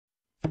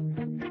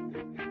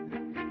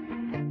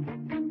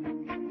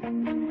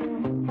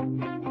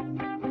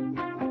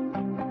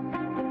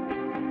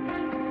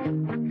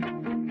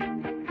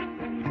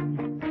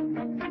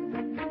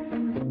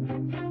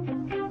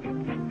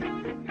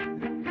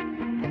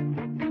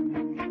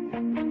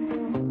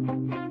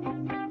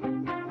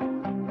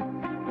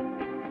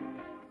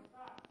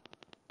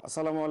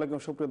আসসালামু আলাইকুম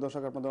সুপ্রিয়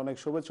দর্শক আপনাদের অনেক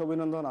শুভেচ্ছা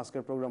অভিনন্দন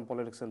আজকের প্রোগ্রাম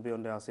পলিটিক্স এন্ড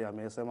বিয়ন্ডে আছি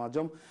আমি এস এম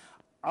আজম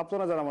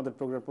আপনারা যারা আমাদের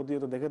প্রোগ্রাম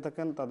প্রতিনিয়ত দেখে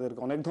থাকেন তাদেরকে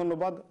অনেক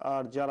ধন্যবাদ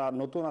আর যারা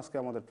নতুন আজকে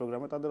আমাদের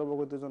প্রোগ্রামে তাদের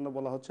অবগতির জন্য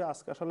বলা হচ্ছে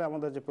আজকে আসলে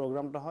আমাদের যে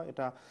প্রোগ্রামটা হয়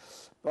এটা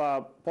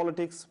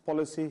politics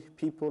policy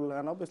people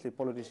and obviously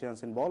politicians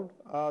involved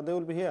they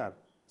will be here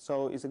so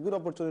it's a good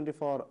opportunity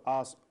for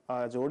us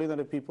as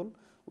ordinary people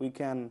we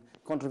can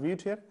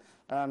contribute here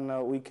and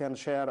we can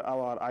share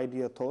our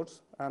idea thoughts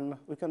and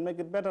we can make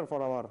it better for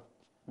our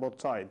both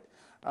side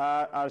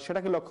আর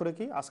সেটাকে লক্ষ্য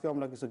রেখে আজকে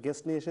আমরা কিছু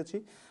guest নিয়ে এসেছি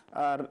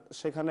আর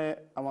সেখানে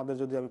আমাদের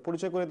যদি আমি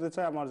পরিচয় করে দিতে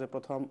চাই আমার যে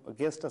প্রথম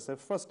গেস্ট আছে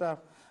first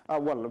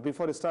well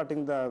before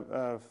starting the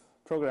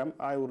program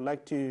I would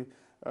like to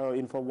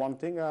inform one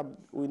thing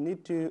we need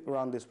to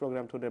run this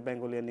program today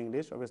Bengali and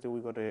English obviously we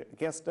got a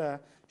guest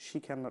she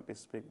cannot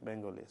speak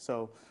Bengali so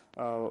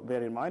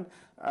bear in mind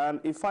and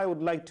if I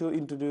would like to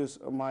introduce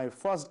my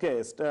first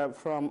guest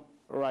from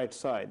right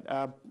side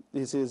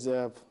this is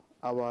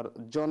our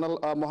Jonal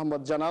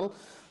Mohammad Janal.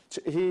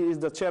 He is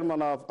the chairman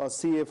of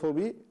CFOB,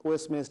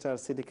 Westminster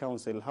City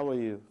Council. How are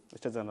you,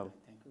 Mr. Janal?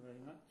 Thank you very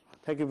much.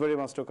 Thank you very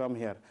much to come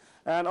here.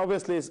 And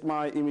obviously, it's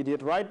my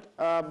immediate right.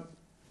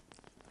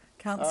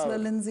 Councillor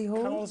Lindsay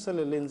Hall.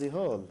 Councillor Lindsay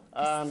Hall.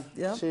 And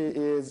Yeah. she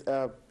is a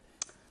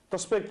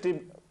prospective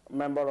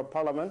member of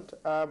Parliament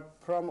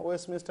from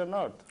Westminster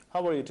North.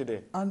 How are you today?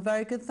 I'm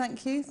very good, thank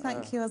you.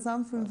 Thank you, Azam,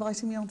 for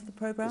inviting me onto the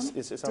programme.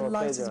 It's our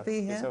Delighted pleasure. to be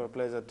here. It's our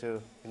pleasure to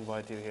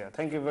invite you here.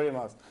 Thank you very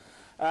much.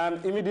 And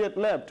immediate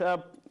left,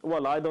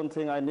 well, I don't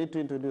think I need to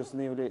introduce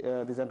newly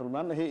the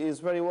gentleman. He is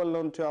very well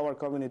known to our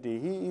community.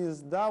 He is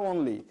the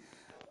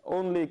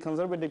only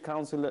Conservative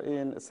councillor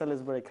in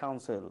Salisbury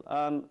Council,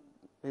 and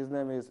his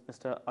name is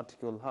Mr.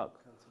 Atikul Haq.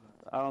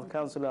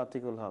 Councillor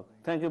Atikul Haq.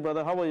 Thank you,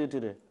 brother. How are you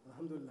today?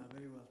 Alhamdulillah,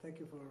 very well. Thank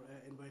you for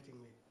inviting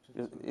me.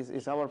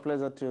 It's our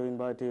pleasure to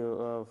invite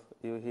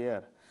you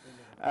here.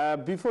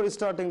 Before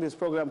starting this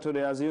program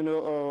today, as you know,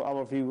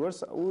 our viewers,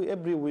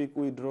 every week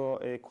we draw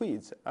a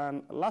quiz. And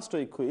last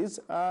week quiz,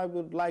 I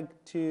would like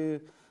to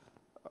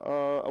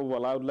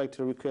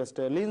request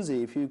Lindsay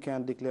if you can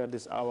declare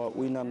this our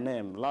winner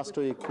name. Last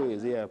week quiz,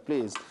 yeah,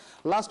 please.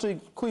 Last week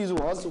quiz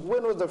was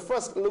when was the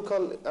first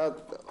local?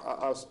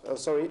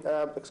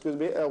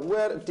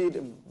 Where did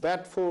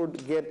Bedford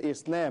get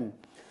its name?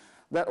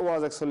 That was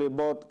actually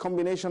both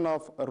combination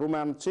of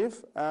Roman chief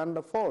and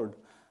Ford.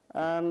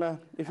 And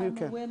if you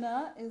can. The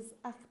winner is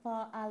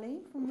Akbar Ali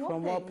from Wapping.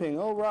 From Wapping,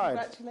 all right.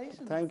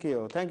 Congratulations.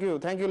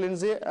 Thank you,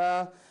 Lindsay.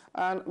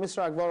 And Mr.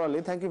 Akbar Ali,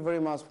 thank you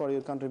very much for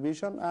your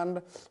contribution. And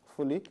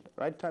fully,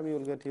 right time you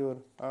will get your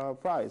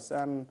prize.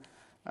 And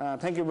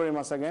thank you very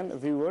much again,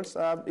 viewers.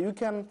 You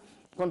can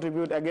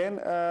contribute again,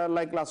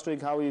 like last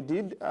week how you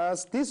did.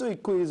 This week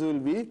quiz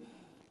will be,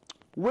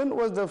 when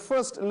was the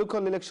first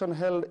local election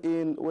held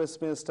in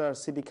Westminster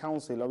City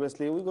Council?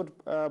 Obviously, we got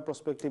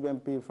prospective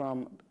MP from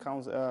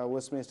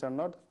Westminster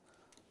North.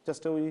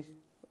 Just we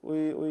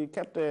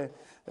kept a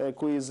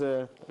quiz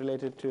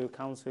related to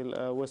Council,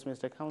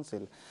 Westminster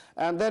Council.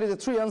 And there is a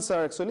three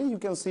answer actually. You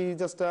can see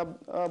just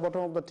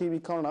bottom of the TV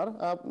corner,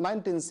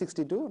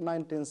 1962,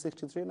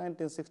 1963,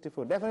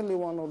 1964. Definitely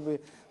one will be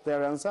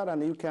their answer,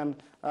 and you can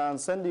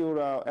send your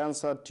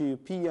answer to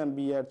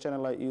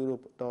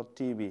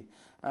pnb@channeleurope.tv.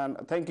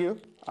 And thank you.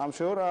 I'm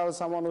sure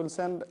someone will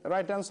send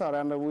right answer,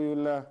 and we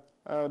will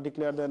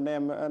declare the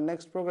name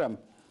next program.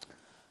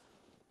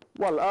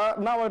 Well,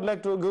 now I'd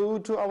like to go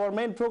to our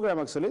main program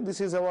actually.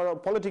 This is our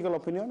political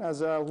opinion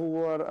as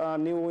who are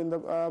new in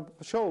the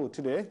show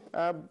today.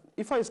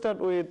 If I start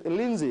with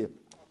Lindsay,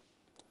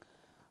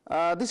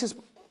 this is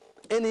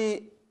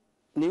any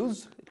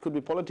news, it could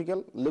be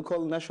political,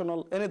 local,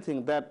 national,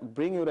 anything that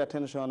bring your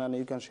attention and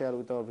you can share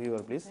with our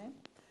viewer, please. Okay.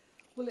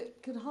 Well,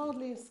 it could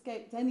hardly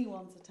escape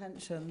anyone's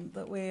attention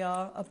that we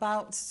are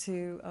about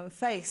to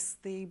face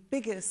the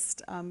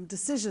biggest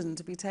decision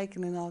to be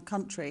taken in our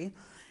country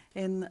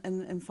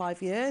in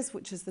 5 years,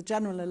 which is the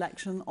general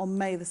election on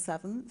May the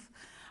 7th.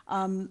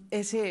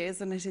 It is,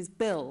 and it is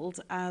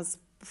billed as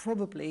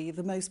probably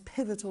the most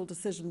pivotal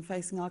decision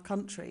facing our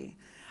country,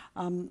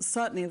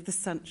 certainly of this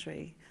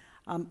century.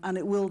 And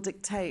it will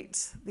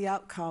dictate the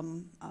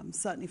outcome,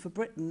 certainly for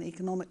Britain,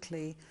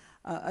 economically,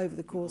 over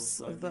the course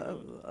of the,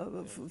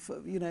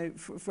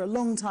 for a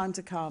long time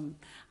to come.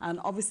 And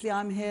obviously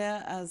I'm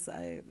here as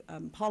a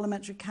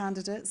parliamentary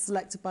candidate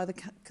selected by the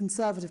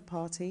Conservative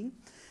Party.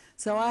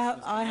 So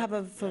I have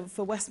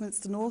for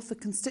Westminster North, the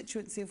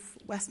constituency of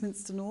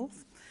Westminster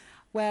North,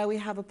 where we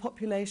have a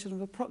population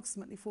of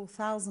approximately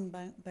 4,000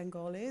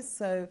 Bengalis.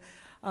 So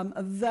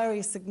a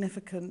very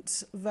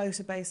significant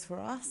voter base for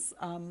us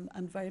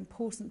and very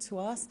important to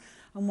us,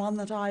 and one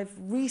that I've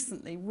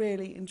recently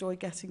really enjoyed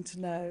getting to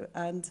know.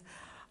 And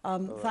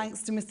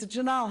thanks to Mr.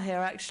 Janal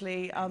here,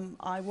 actually,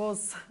 I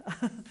was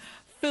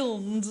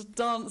filmed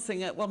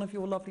dancing at one of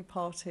your lovely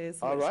parties.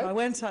 All which right. I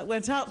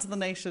went out to the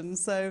nation.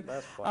 So,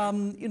 That's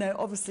fine. you know,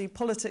 obviously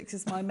politics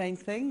is my main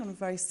thing. I'm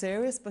very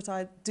serious, but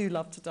I do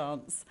love to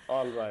dance.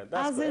 All right.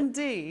 That's As great.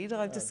 indeed,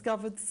 I've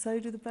discovered so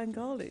do the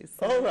Bengalis.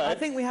 So All right. I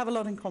think we have a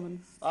lot in common.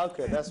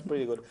 Okay, that's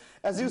pretty good.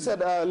 As you said,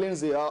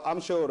 Lindsay,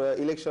 I'm sure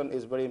election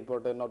is very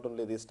important, not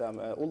only this time,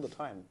 all the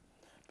time,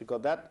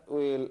 because that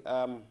will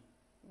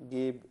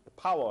give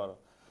power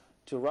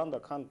to run the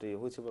country,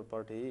 whichever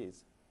party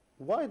is.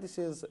 Why this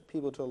is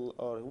pivotal,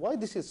 or why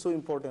this is so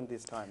important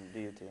this time,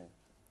 do you think?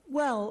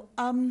 Well,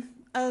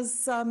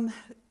 as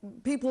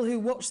people who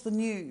watch the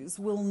news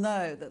will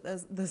know that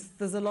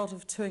there's a lot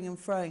of toing and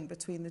froing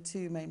between the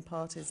two main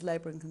parties,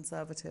 Labour and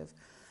Conservative.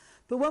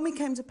 But when we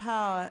came to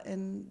power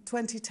in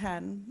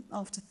 2010,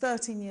 after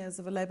 13 years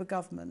of a Labour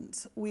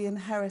government, we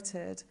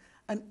inherited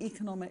an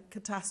economic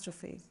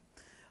catastrophe.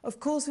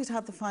 Of course, we'd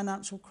had the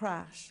financial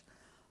crash,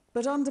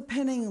 but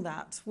underpinning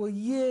that were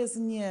years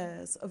and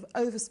years of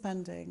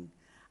overspending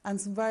and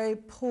some very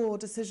poor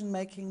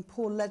decision-making,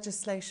 poor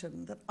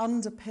legislation that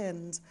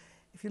underpinned,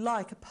 if you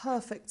like, a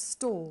perfect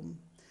storm.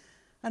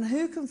 And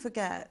who can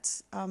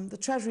forget the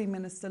Treasury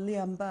Minister,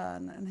 Liam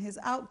Byrne, and his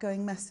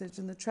outgoing message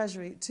in the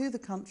Treasury to the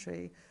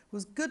country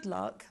was, good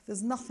luck,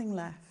 there's nothing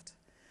left.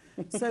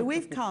 So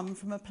we've come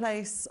from a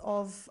place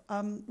of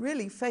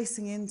really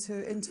facing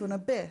into an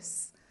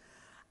abyss.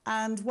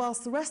 And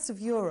whilst the rest of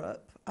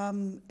Europe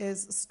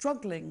is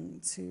struggling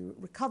to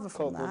recover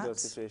from Cope with the that,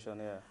 situation,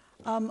 yeah.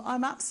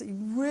 I'm absolutely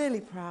really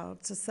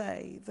proud to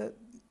say that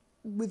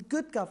with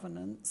good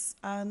governance,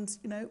 and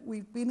you know,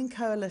 we've been in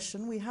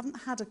coalition, we haven't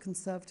had a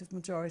Conservative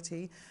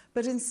majority,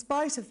 but in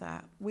spite of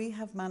that, we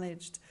have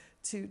managed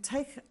to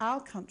take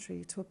our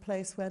country to a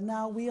place where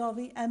now we are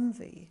the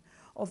envy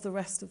of the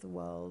rest of the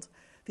world.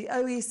 The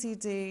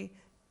OECD,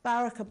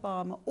 Barack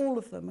Obama, all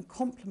of them are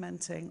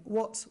complimenting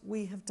what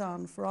we have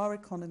done for our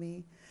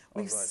economy.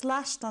 We've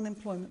slashed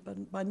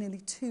unemployment by nearly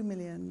 2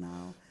 million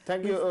now.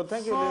 Thank you, halved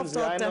Lindsay.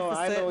 our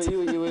I know deficit.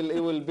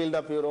 you will build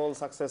up your own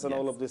success and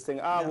all Yes. of these things.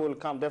 I will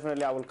come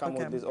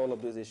Okay. with all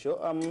of this issue.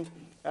 And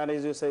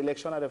as you say,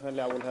 election, I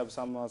will have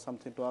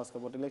something to ask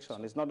about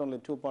election. It's not only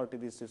two party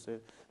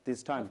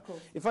this time. Of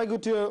course. If I go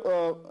to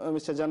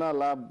Mr.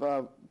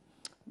 Janal,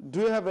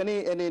 do you have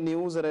any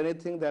news or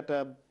anything that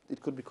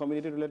it could be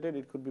community related,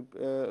 it could be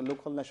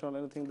local, national,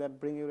 anything that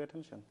bring your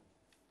attention,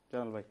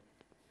 Janal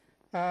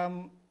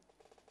bhai?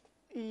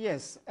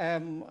 Yes,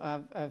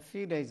 a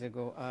few days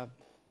ago, I've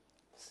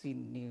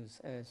seen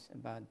news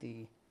about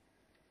the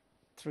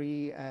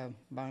 3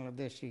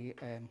 Bangladeshi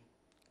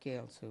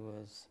girls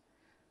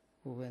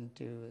who went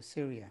to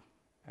Syria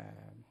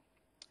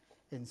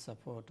in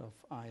support of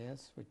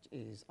IS, which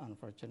is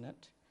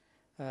unfortunate.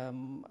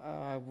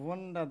 I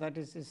wonder that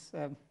is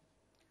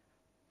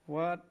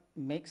what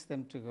makes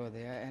them to go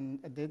there, and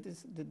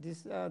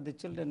these are the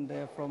children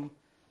there from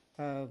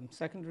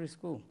secondary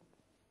school.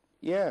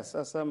 Yes,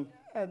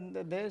 And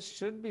there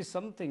should be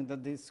something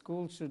that the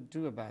school should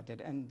do about it,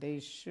 and they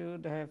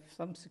should have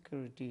some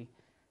security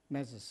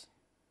measures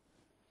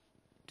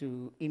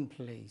in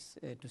place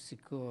to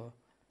secure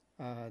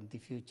the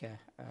future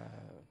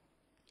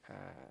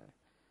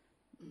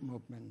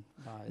movement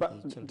by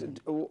the children.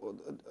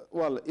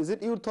 Well, is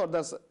it your thought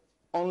that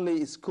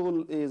only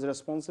school is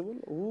responsible?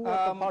 Who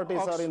are the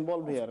parties are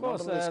involved here? Of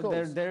course, not only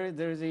schools.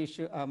 there is an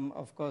issue.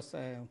 Of course,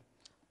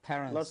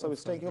 parents. Lots of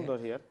also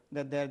stakeholders here.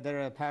 That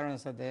there are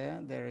parents are there.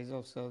 There is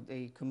also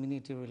the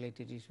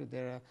community-related issue.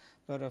 There are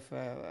a lot of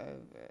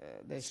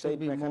there State should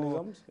be more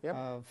mechanisms,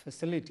 yep.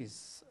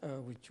 facilities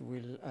which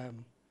will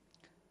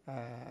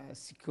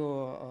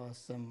secure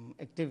some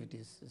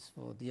activities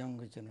for the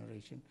younger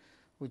generation,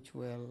 which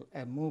will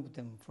move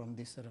them from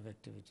this sort of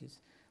activities,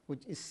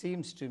 which it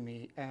seems to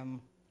me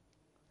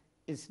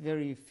is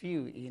very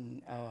few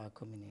in our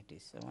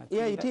communities. So I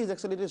Yeah, think it is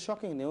actually. It is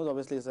shocking news.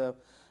 Obviously, it's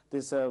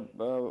these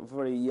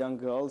very young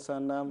girls,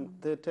 and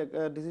they take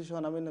a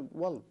decision. I mean,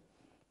 well,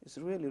 it's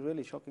a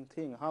really shocking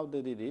thing how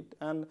they did it.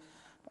 And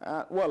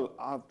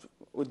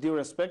with due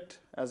respect,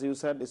 as you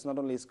said, it's not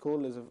only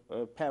school, it's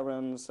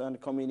parents and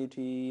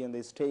community and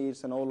the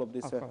states and all of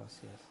this. Of course,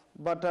 yes.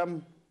 But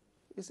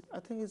I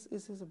think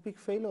it's a big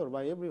failure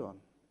by everyone.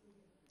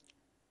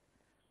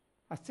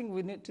 I think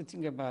we need to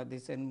think about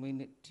this, and we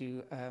need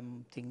to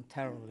think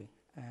thoroughly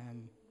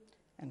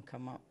and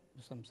come up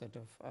with some sort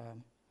of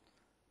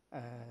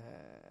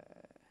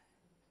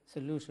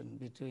solution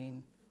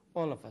between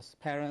all of us,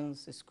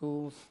 parents,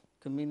 schools,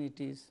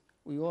 communities.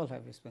 We all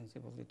have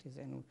responsibilities,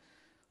 and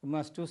we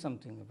must do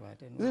something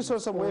about it. Is this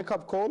sort of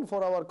wake-up call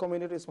for our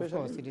community especially?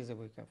 Of course, it is a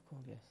wake-up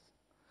call, yes.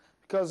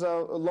 Because a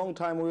long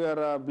time we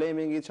are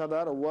blaming each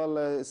other.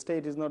 Well,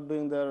 state is not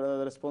doing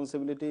their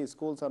responsibility.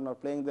 Schools are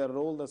not playing their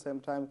role. At the same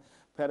time,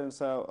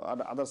 parents on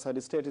the other side,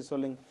 the state is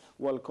telling,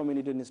 well,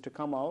 community needs to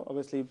come out.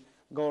 Obviously,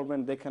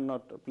 government, they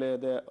cannot play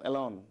there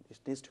alone. It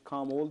needs to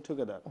come all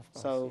together. Of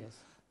course, so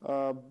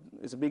yes.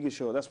 it's a big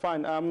issue. That's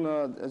fine.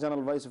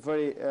 General Vice, a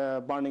very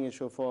burning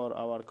issue for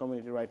our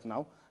community right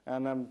now.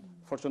 And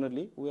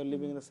fortunately, we are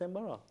living in the same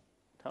borough,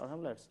 Tower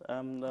Hamlets.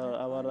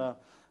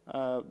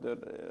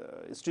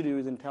 the studio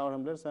is in Tower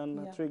Hamlets, and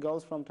Yeah. 3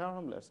 girls from Tower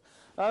Hamlets.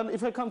 And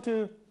if I come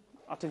to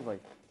Atik Bhai,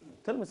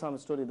 tell me some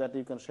story that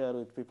you can share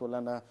with people.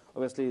 And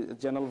obviously,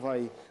 Janal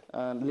Bhai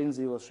and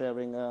Lindsay was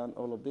sharing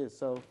all of this.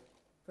 So,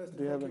 First,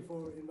 Do you thank have you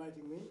for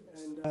inviting me,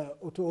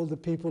 and to all the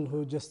people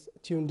who just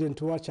tuned in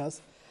to watch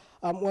us.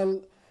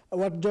 Well,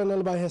 what John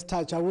Elbai has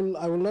touched, I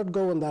will not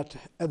go on that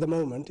at the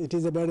moment. It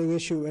is a burning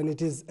issue, and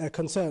it is a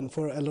concern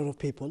for a lot of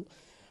people.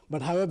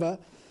 But however,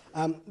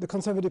 the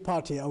Conservative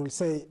Party, I will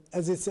say,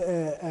 as it's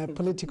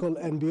political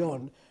and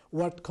beyond,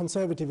 what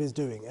Conservative is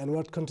doing and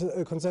what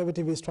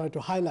Conservative is trying to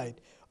highlight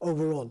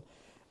overall.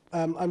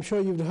 I'm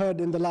sure you've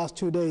heard in the last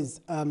 2 days,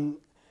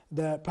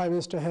 the Prime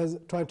Minister has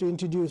tried to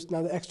introduce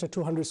now the extra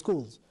 200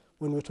 schools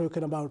when we're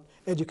talking about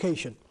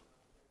education.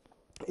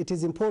 It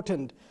is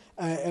important,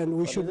 and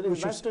we should.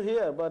 It's nice to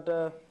hear, but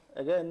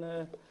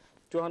again,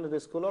 200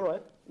 is cool. All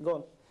right, go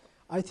on.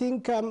 I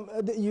think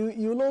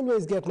you'll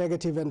always get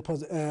negative and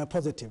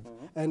positive.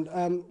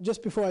 And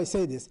just before I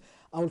say this,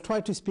 I will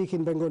try to speak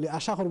in Bengali.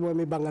 Asha korbo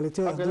ami Bangalite.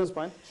 Okay, that's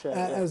fine. Sure,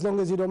 yeah. As long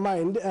as you don't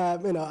mind,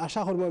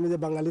 asha korbo ami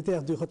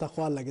Bangalite dui khota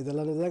khwal lage.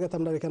 Jalana jaga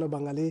tamra ekhano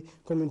Bangali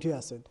community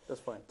asen.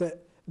 That's fine.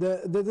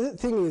 The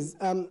thing is,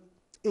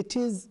 it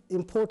is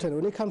important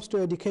when it comes to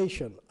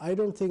education. I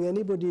don't think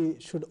anybody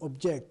should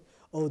object,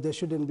 oh, there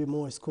shouldn't be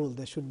more school,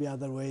 there should be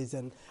other ways.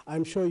 And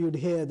I'm sure you'd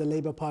hear the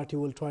Labour Party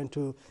will try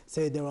to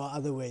say there are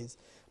other ways.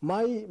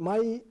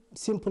 My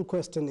simple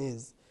question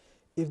is,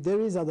 if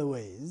there is other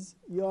ways,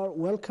 you are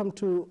welcome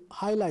to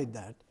highlight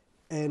that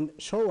and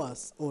show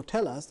us or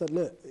tell us that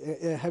look,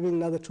 having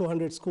another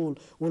 200 school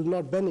will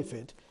not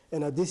benefit,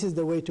 this is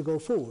the way to go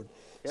forward.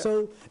 Yeah.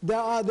 So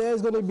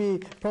there's going to be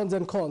pros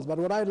and cons, but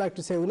what I'd like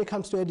to say, when it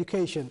comes to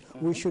education,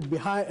 we should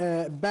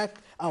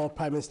back our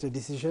Prime Minister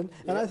decision,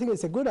 and I think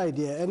it's a good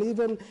idea. And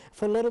even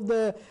for a lot of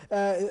the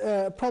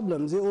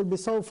problems, it will be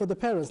solved for the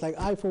parents. Like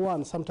I, for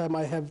one, sometimes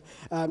I have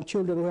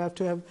children who have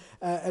to have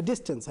a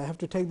distance. I have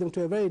to take them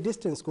to a very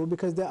distant school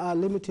because there are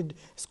limited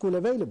school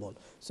available.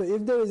 So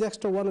if there is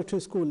extra 1 or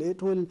 2 school,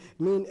 it will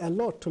mean a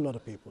lot to a lot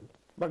of people.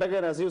 But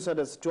again, as you said,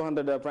 as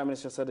 200, Prime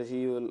Minister said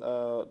he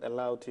will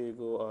allow to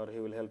go, or he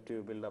will help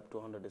to build up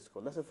 200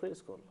 schools. That's a free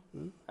school.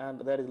 And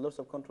there is lots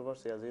of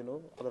controversy, as you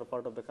know, other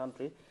part of the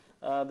country.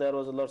 There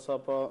was lots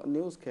of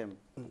news came.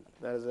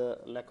 There is a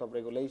lack of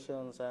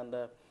regulations and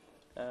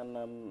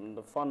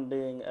the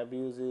funding,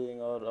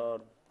 abusing,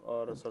 or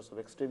sorts of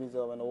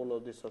extremism and all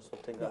of these sorts of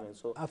things. I mean,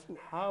 so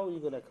how are you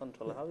going to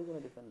control? How are you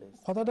going to defend this?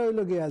 কথাটা হইল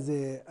গিয়া যে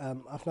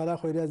আপনারা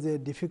কইরা যে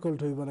difficult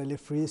হইব নাইলে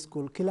free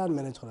school কিলান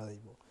manage করা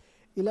যাইব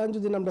ইলান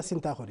যদি আমরা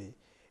চিন্তা করি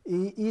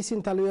ই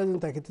চিন্তা লইয়া যদি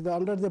থাকি তো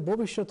আমরা যে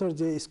ভবিষ্যতের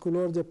যে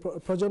স্কুলের যে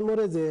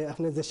প্রজন্মরে যে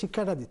আপনি যে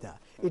শিক্ষাটা দিতা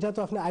এটা তো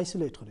আপনি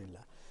আইসোলেট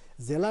করিলা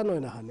জেলা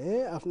নয় না হানে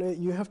আপনি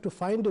you have to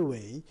find a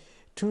way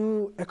to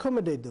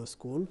accommodate those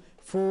school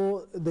for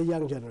the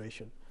young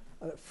generation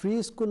free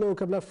school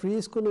কেবলা ফ্রি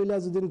স্কুল হইলা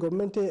যদি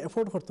গভর্নমেন্টে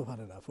এফোর্ড করতে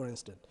পারে না for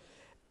instant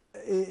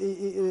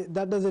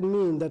that doesn't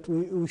mean that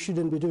we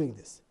shouldn't be doing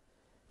this.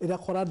 এটা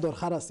করার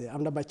দরকার আছে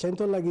আমরা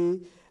বাচ্চাইন্তর লাগি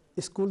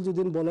স্কুল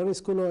যদি বলেন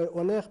স্কুল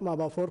অনেক মা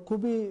বাবার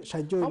খুবই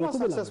সাহায্য How much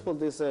successful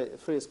this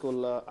free school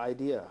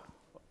idea?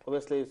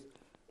 Obviously,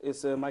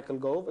 it's Michael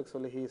Gove.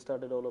 Actually, he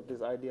started all of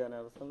this idea, and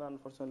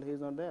unfortunately,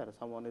 he's not there.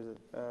 Someone is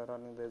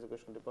running the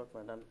education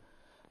department. And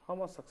how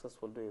much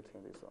successful do you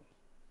think this one?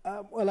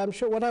 Well, I'm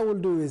sure what I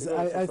will do is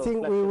I think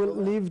we will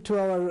leave to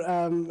our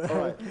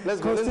right.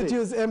 Let's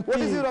constituents MP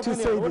What is your to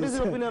opinion? say What this. is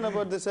your opinion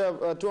about this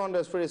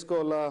 200 free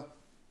school?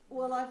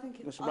 Well, I think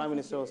Mr. Prime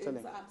Minister was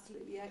telling. It's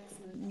absolutely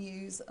excellent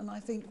news, and I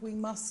think we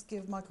must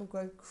give Michael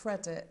Gove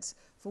credit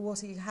for what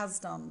he has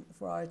done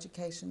for our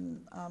education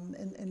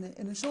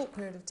in a short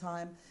period of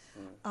time.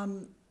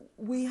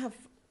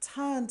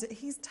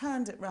 He's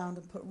turned it round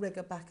and put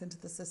rigour back into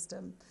the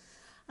system.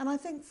 And I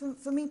think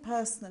for me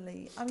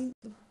personally, I mean,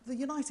 the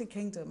United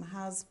Kingdom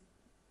has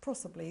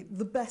possibly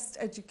the best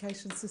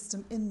education system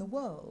in the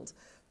world,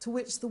 to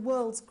which the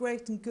world's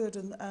great and good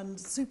and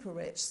super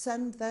rich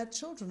send their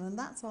children, and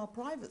that's our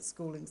private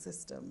schooling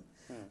system.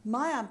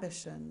 My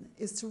ambition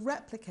is to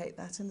replicate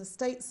that in the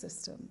state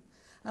system.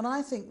 And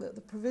I think that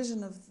the provision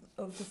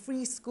of the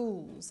free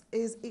schools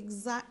is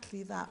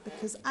exactly that,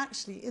 because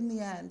actually in the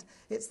end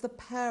it's the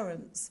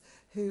parents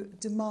who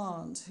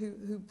demand,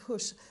 who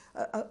push.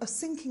 A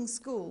sinking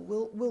school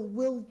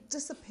will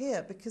disappear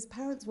because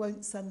parents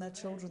won't send their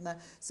children there.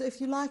 So if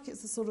you like,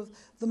 it's a sort of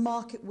the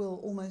market will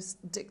almost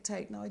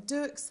dictate. Now I do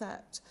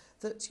accept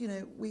that, you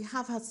know, we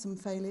have had some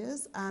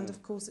failures, and of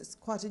course it's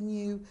quite a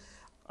new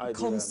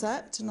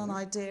concept and an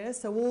idea.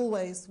 So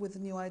always with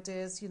the new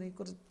ideas, you know,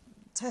 you've got to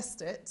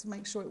test it to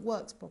make sure it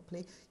works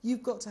properly.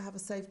 You've got to have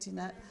a safety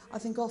net. I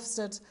think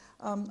Ofsted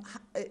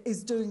is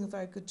doing a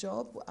very good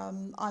job.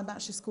 I'm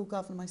actually school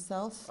governor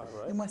myself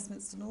in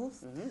Westminster North.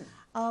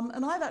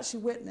 And I've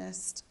actually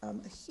witnessed a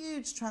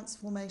huge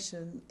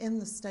transformation in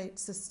the state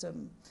system,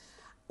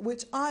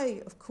 which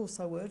I'm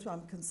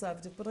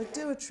Conservative, but I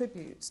do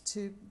attribute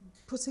to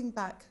putting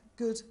back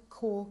good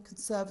core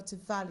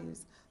Conservative values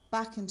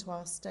back into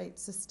our state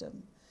system.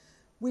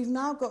 we've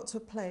now got to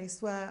a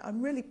place where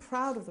I'm really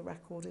proud of the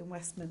record in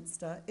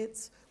Westminster.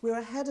 We're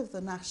ahead of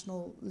the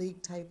National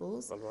League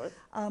tables. All right.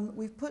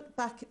 We've put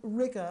back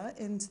rigour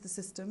into the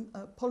system,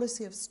 a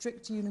policy of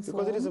strict uniform.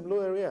 Because it is a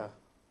blue area.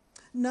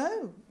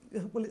 No,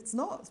 well, it's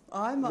not.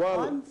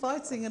 I'm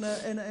fighting in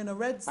a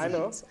red seat. I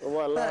know.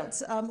 Well,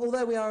 but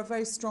although we are a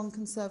very strong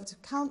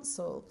Conservative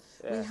council,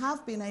 we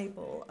have been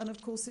able, and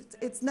of course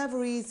it's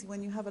never easy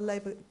when you have a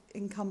Labour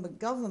incumbent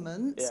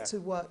government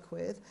to work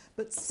with,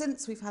 but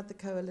since we've had the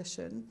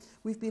coalition,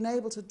 we've been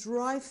able to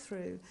drive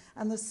through,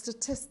 and the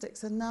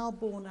statistics are now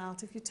borne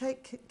out. If you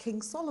take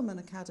King Solomon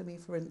Academy,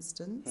 for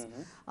instance,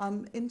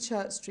 in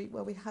Church Street,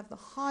 where we have the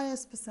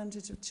highest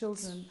percentage of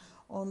children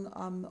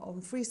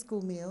on free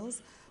school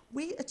meals,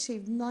 we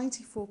achieved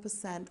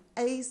 94%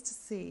 A's to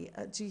C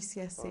at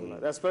GCSE.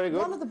 That's very good.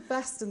 One of the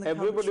best in the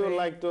Everybody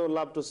country. would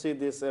love to see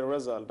this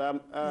result.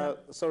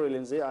 Sorry,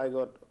 Lindsay, I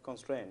got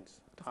constraints.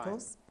 Of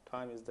course.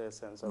 Time is the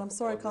essence. And I'm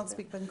sorry I can't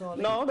speak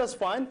Bengali. No, that's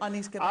fine. I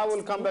need to get I back to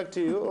will come school. back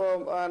to you.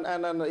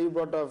 And you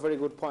brought up very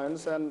good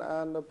points and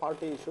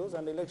party issues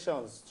and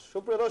elections.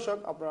 Supriya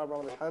Doshok, আপনারা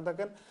আমাদের সাথে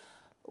থাকেন.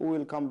 We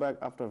will come back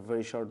after a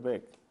very short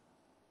break.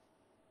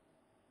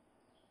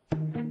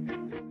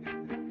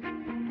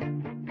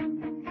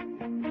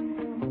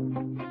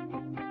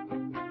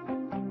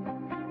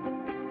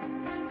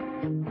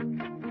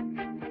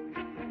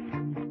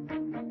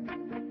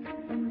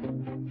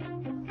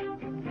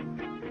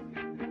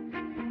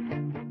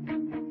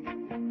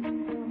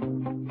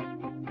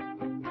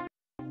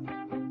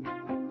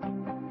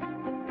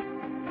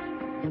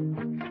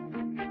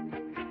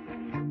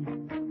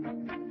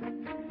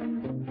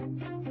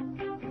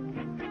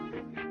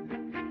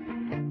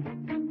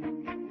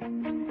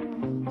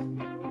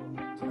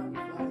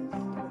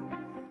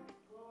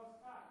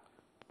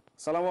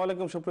 Assalamu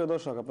alaikum, সুপ্রিয়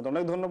দর্শক, আপনাদের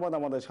অনেক ধন্যবাদ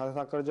আমাদের সাথে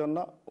থাকার জন্য.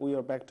 We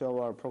are back to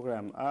our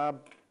program.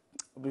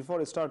 Before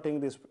starting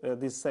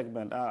this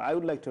segment, I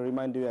would like to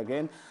remind you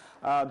again,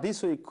 this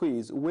week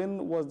quiz, when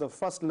was the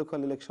first local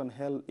election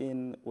held in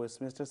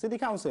Westminster City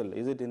Council?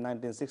 Is it in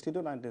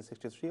 1962,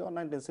 1963 or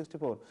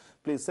 1964?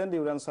 Please send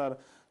your answer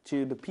to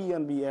the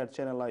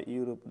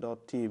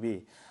pnb@channeleurope.tv.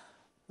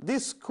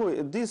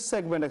 This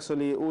segment,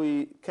 actually, we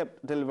kept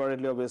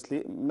deliberately, obviously,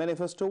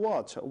 manifesto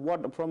watch, what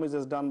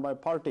promises done by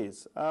parties.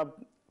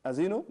 As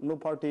you know, no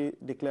party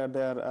declared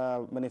their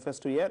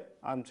manifesto yet.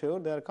 I'm sure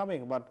they are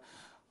coming, but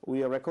we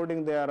are recording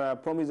their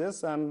promises,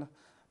 and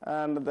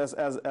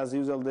as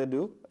usual they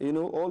do. You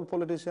know, all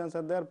politicians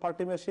and their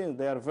party machines,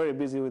 they are very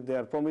busy with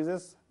their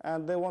promises, and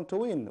they want to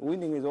win.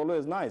 Winning is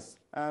always nice,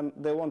 and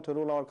they want to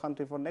rule our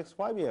country for next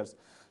 5 years.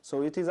 So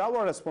it is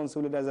our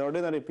responsibility as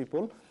ordinary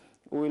people.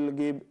 We will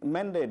give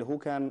mandate who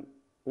can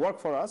work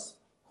for us,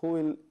 who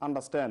will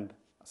understand.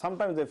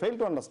 Sometimes they fail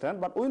to understand,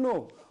 but we know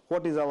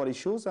what is our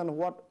issues and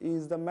what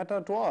is the matter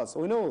to us.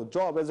 We know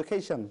job,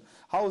 education,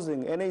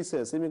 housing,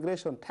 NHS,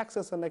 immigration,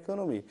 taxes and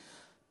economy,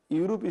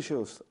 Europe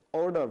issues,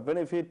 order,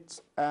 benefits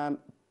and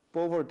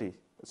poverty.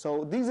 So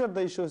these are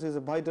the issues, is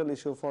a vital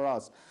issue for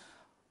us.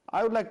 I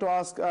would like to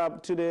ask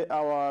today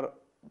our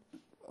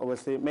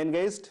obviously main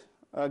guest.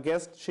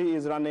 She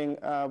is running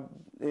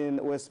in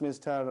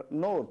Westminster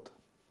North.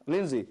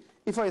 Lindsay,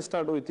 if I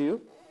start with you,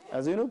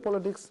 as you know,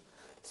 politics,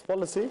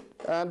 policy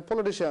and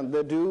politicians,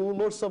 they do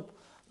lots of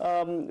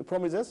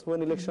promises when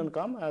election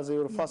come. As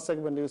your first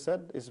segment you said,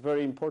 it's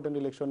very important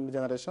election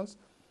generations.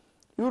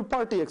 Your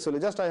party, actually,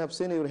 just I have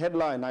seen your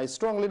headline, a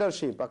strong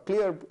leadership, a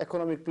clear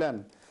economic plan,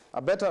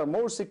 a better,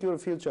 more secure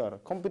future,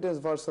 competence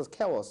versus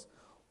chaos.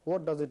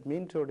 What does it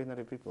mean to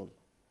ordinary people?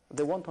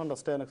 They want to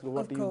understand actually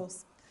what do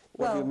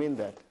you mean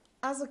that?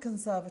 As a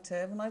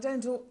Conservative, and I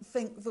don't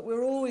think that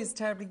we're always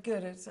terribly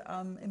good at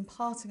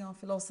imparting our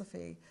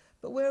philosophy,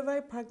 but we're a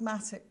very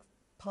pragmatic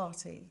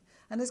party,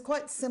 and it's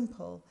quite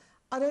simple.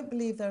 I don't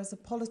believe there is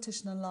a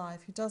politician alive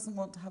who doesn't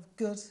want to have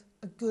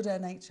a good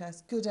NHS,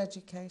 good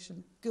education,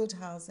 good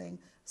housing,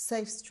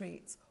 safe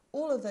streets,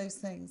 all of those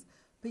things,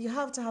 but you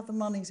have to have the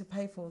money to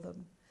pay for them.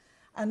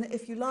 And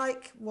if you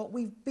like, what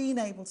we've been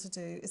able to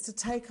do is to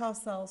take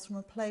ourselves from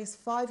a place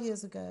 5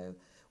 years ago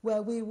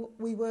where we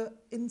were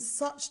in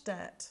such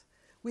debt.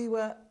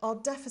 Our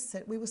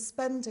deficit, we were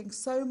spending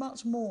so much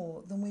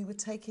more than we were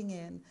taking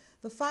in.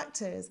 The fact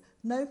is,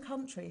 no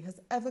country has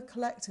ever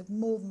collected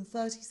more than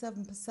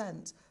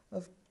 37%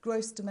 of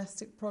gross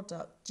domestic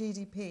product,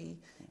 GDP,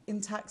 in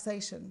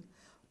taxation.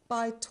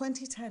 By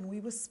 2010, we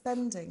were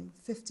spending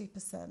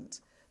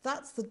 50%.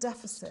 That's the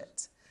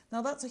deficit.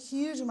 Now, that's a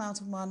huge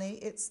amount of money.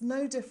 It's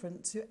no different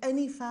to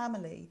any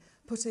family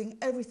putting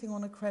everything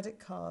on a credit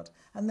card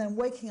and then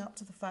waking up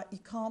to the fact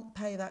you can't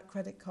pay that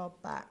credit card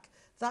back.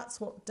 That's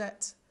what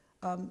debt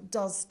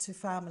does to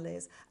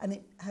families, and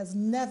it has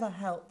never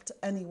helped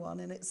anyone,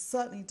 and it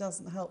certainly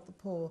doesn't help the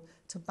poor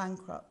to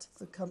bankrupt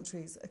the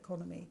country's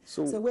economy.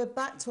 So we're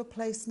back to a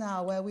place now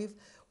where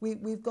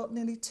we've got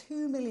nearly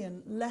 2 million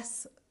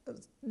less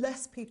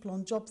people on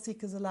job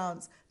seekers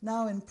allowance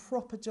now in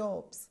proper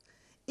jobs.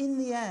 In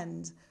the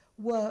end,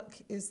 work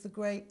is the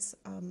great,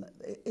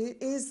 it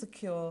is the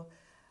cure.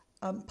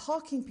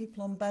 Parking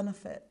people on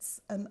benefits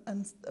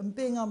and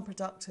being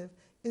unproductive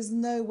is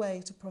no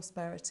way to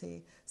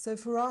prosperity. So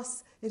for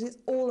us, it is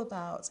all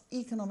about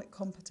economic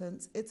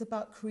competence. It's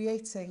about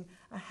creating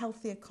a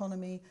healthy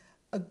economy,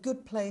 a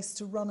good place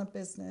to run a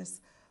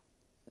business,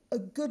 a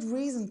good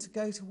reason to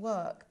go to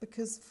work,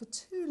 because for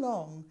too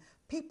long,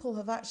 people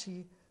have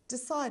actually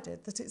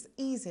decided that it's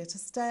easier to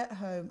stay at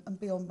home and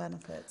be on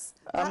benefits.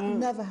 That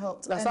never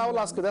helped That's anyone. I will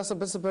ask you.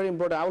 That's very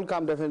important. I will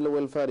come definitely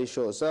welfare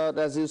issues.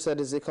 As you said,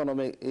 his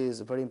economy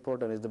is very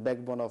important. It's the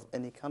backbone of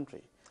any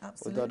country.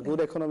 Absolutely. Without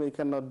good economy, you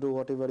cannot do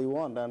whatever you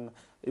want, and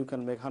you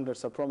can make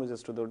hundreds of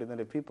promises to the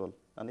ordinary people,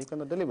 and you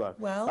cannot deliver.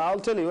 Well,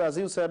 I'll tell you, as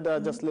you said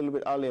just a little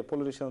bit earlier,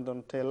 politicians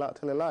don't tell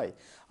a lie.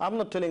 I'm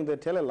not telling they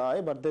tell a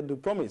lie, but they do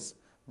promise,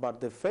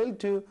 but they fail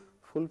to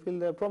fulfill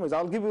their promise.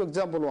 I'll give you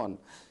example one.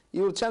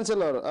 Your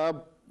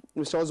Chancellor,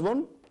 Mr.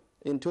 Osborne,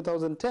 in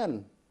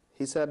 2010,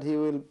 he said he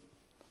will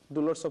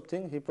do lots of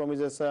things. He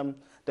promises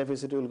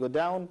deficit will go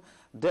down,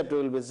 debt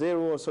will be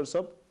zero, or sorts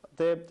of.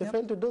 They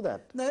failed to do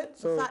that. No,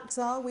 So the facts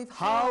are we've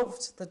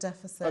halved the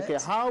deficit. Okay,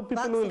 how people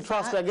That's will a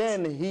trust fact.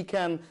 again he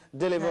can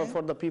deliver Okay.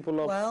 for the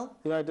people of Well,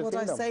 United what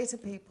Kingdom? I say to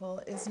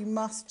people is you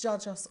must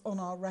judge us on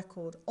our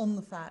record, on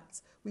the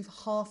facts. We've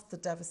halved the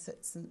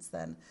deficit since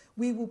then.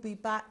 We will be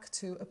back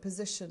to a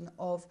position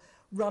of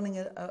running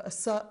a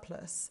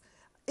surplus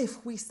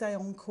if we stay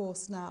on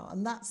course now,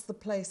 and that's the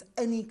place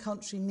any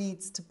country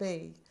needs to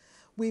be.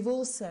 We've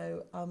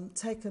also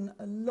taken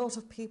a lot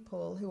of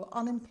people who are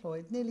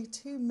unemployed, nearly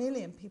 2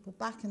 million people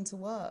back into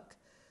work.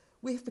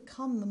 We've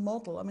become the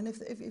model. I mean,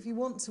 if you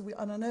want to,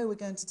 and I know we're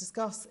going to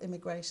discuss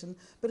immigration,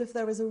 but if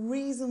there is a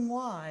reason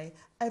why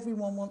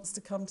everyone wants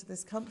to come to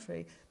this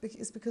country,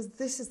 it's because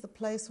this is the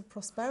place of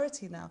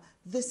prosperity now.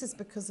 This is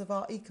because of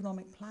our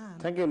economic plan.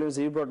 Thank you,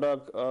 Lucy. You brought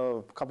up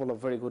a couple of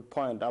very good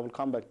points. I will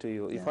come back to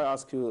you. If I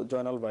ask you,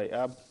 Join Albright,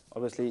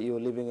 obviously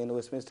you're living in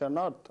Westminster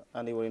North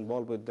and you were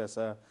involved with this.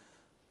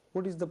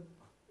 What is the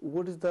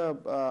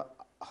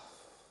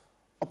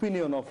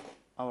opinion of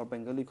our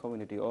Bengali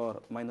community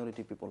or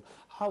minority people?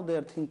 How they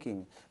are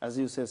thinking? As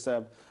you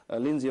said,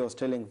 Lindsay was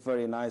telling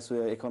very nice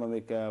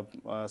economic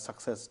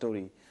success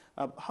story.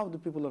 How the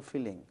people are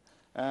feeling?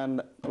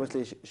 And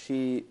obviously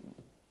she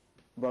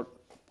brought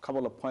a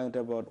couple of points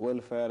about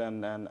welfare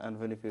and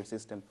benefit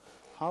system.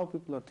 How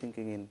people are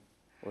thinking in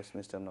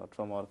Westminster North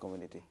from our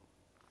community?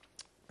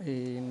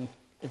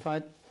 If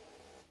I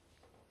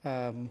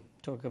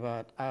talk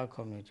about our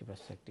community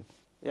perspective,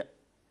 Yeah.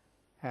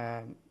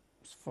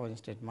 For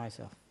instance,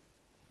 myself,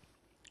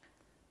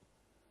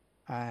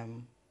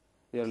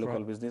 You're a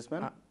local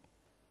businessman?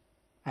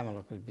 I'm a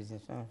local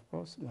businessman, of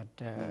course, but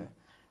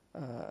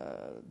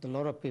a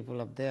lot of people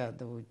up there,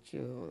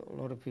 a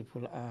lot of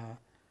people are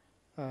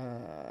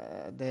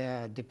they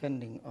are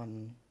depending on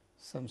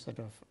some sort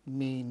of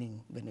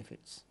meaning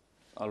benefits.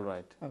 All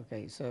right.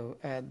 Okay, so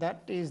that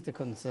is the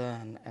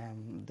concern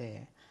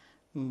there.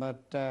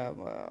 But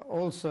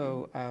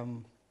also,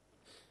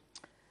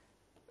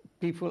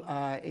 people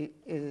are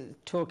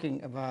talking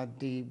about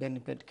the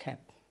benefit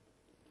cap.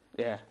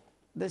 Yeah.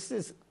 This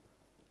is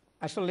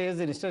actually as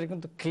জিনিসটা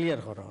কিন্তু clear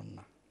করা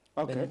না.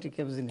 Okay. Benefit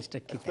cap জিনিসটা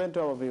কি? Explain to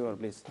our viewer,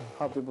 please,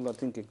 how people are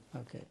thinking.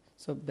 Okay,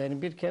 so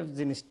benefit cap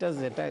জিনিসটা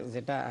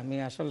যেটা আমি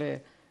আসলে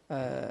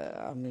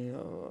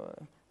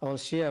I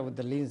will share with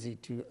the Lindsay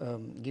to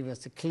give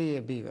us a clear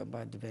view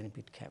about the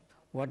benefit cap.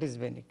 What is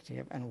benefit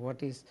cap and what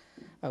is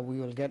we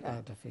will get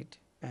out of it,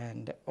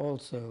 and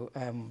also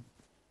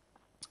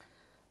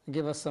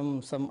give us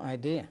some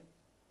idea.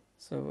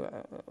 So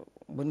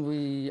when we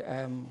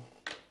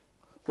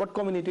What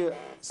community,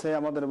 say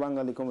আমাদের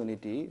Bengali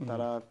community,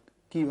 তারা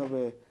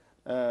কিভাবে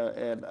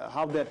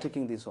how they are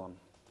taking this on?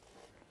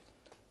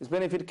 It's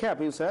benefit cap,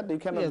 you said. You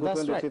cannot Yes, go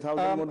that's 23,000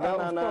 right. more than,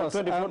 Of and course,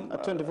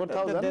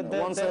 24,000.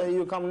 Once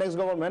you come next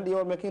government, you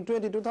are making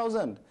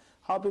 22,000.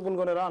 How people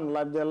going to run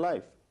their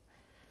life?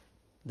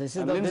 this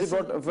is And the Lindsay this,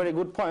 brought a very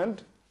good point.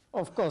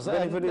 of course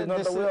Benefit is not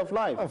this the way of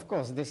life. Of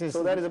course, this is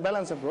So that is a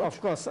balanced approach. Of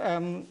course,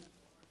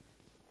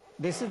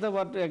 this is the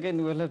what again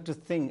we'll have to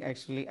think.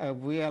 Actually,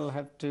 we'll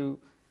have to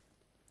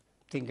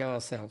think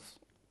ourselves.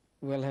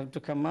 We'll have to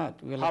come out.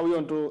 How you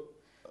want to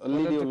we'll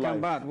lead have your to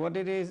come life? out. What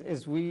it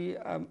is we.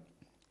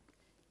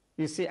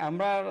 You see,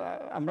 আমরা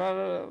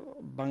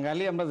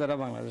বাঙালি আমরা যারা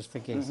বাংলাদেশ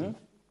থেকে এসেছি,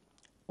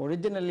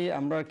 originally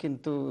আমরা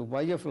কিন্তু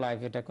way of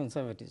life এটা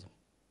conservatism.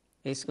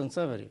 It's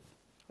conservative.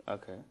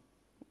 Okay.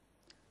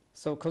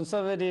 So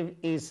conservative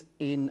is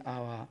in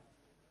our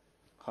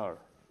Her.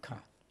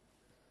 car.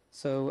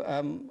 So,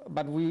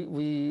 but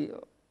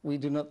we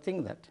do not think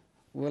that.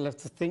 We'll have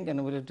to think, and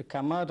we'll have to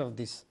come out of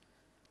these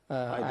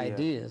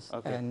ideas.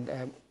 Okay. And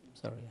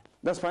sorry.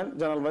 That's fine,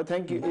 Janal Bhai.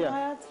 Thank you. Can I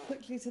Yeah. add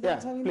quickly to that?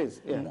 Yeah, please,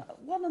 yeah.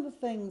 One of the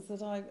things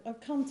that I've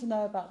come to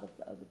know about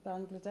the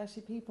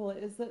Bangladeshi people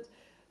is that,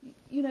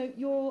 you know,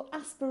 you're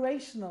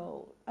aspirational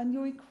and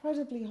you're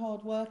incredibly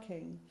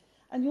hardworking,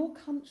 and your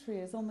country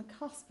is on the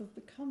cusp of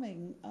becoming,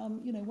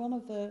 you know, one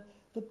of the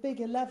big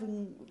 11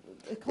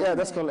 economies. Yeah,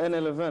 that's called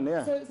N11,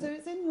 yeah. So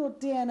it's in your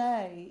DNA.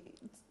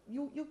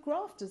 You're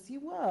grafters. You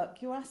work.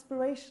 You're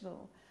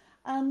aspirational.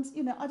 And,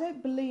 you know, I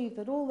don't believe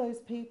that all those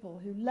people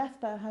who left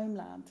their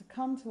homeland to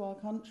come to our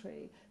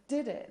country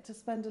did it to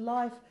spend a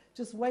life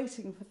just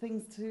waiting for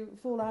things to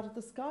fall out of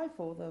the sky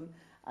for them.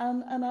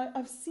 And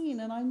I've seen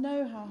and I know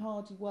how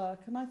hard you work,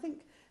 and I think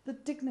the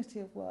dignity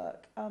of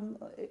work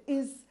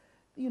is,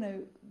 you know,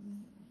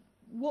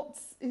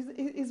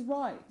 is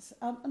right.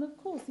 And of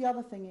course, the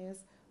other thing is,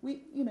 we,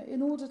 you know,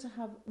 in order to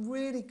have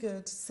really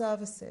good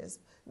services,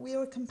 we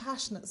are a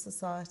compassionate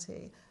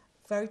society,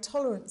 very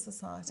tolerant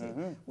society.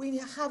 We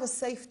have a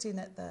safety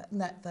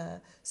net there.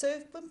 So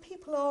when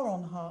people are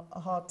on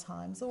hard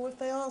times, or if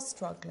they are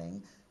struggling,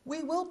 we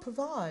will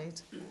provide.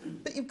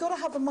 But you've got to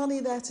have the money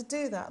there to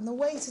do that. And the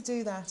way to do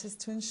that is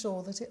to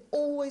ensure that it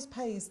always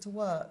pays to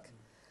work,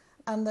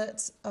 and that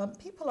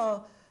people are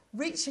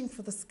reaching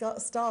for the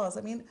stars.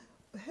 I mean,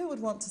 who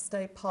would want to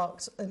stay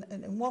parked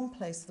in one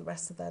place for the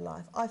rest of their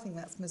life? I think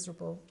that's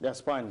miserable.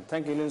 That's fine.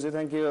 Thank you, Lindsay.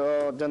 Thank you,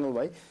 General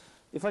Bhai.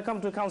 If I come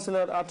to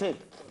Councillor Atik,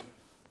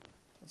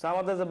 so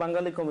আমাদের যে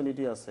বাঙালি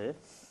community আছে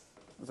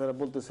যারা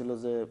বলতেছিল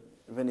যে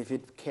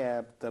benefit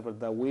cap,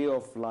 the way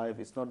of life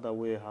is not the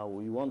way how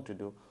we want to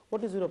do.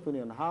 What is your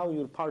opinion? How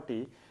your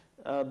party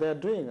they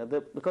are doing?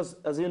 Because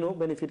as you know,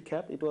 benefit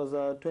cap, it was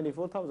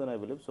 24,000, I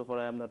believe, so far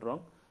I am not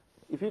wrong.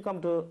 If you come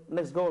to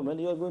next government,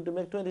 you are going to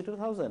make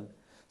 22,000.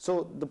 So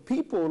the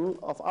people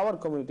of our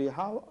community,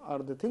 how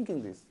are they thinking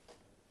this?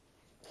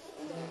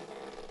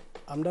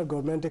 আমরা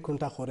গভর্নমেন্টে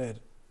কোনটা করের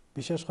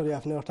বিশেষ করে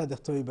আপনি ওটা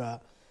দেখতে হইবা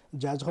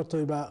জাজ করতে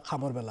হইবা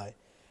খামর বেলায়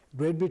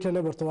গ্রেট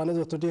ব্রিটেনে বর্তমানে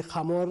যতটি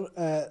খামর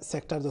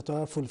সেক্টর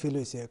যতটা ফুলফিল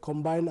হয়েছে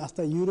কম্বাইন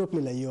আস্তা ইউরোপ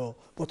মিলাইও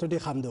অতটি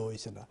খাম দেওয়া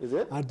হয়েছে না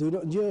আর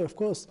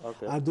অফকোর্স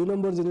আর 2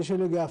 নম্বর জিনিস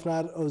হইল গিয়ে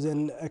আপনার ওজেন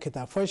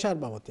খেতা পয়সার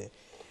বাবদে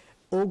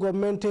ও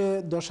গভর্নমেন্টে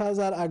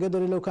 10,000 আগে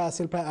ধরে লোক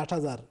আসছিল প্রায়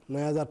 8,000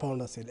 9,000 পাউন্ড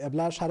আসছিল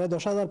এবলা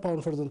 10,500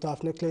 পাউন্ড পর্যন্ত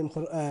আপনি ক্লেম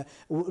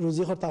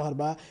রুজি করতে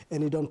পারবা and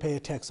you don't pay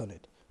a tax on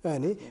it.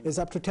 It's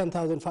up to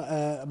 10,000,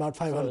 about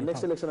 500. So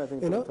next election, I think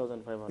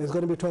 12,500. It's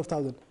going to be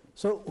 12,000.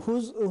 So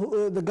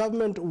the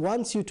government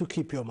wants you to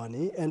keep your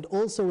money, and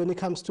also when it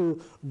comes to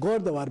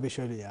Gordawar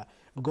Bishoria,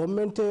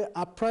 government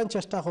upfront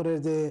চেষ্টা করে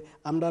যে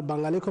আমরা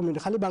বাঙালি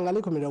community খালি বাঙালি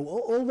community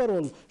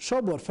overall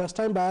সবর first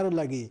time buyer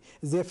লাগি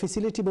যে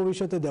facility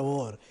ভবিষ্যতে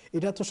দেওয়ার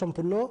এটা তো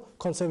সম্পূর্ণ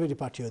কনজারভেটিভ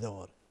পার্টিও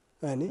দেওয়ার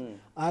হয়নি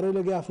আর ওই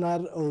লগে আপনার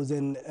ও যে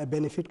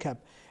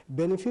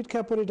বেনিফিট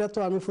ক্যাপর এটা তো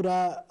আমি পুরা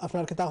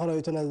আপনার কেতা করা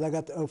হইতো না জায়গা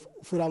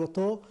পুরা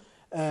মতো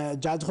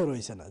জাজ করা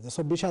হয়েছে না যে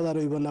 24,000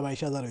 হইব না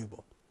 22,000 হইব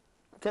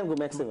Can go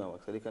maximum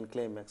actually, you can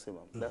claim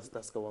maximum.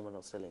 That's government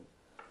of selling.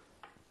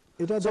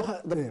 এটা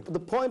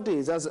The point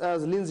is,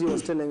 as Lindsay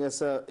was telling us,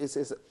 is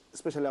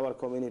especially our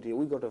community,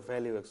 we got a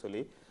value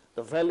actually.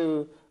 The value,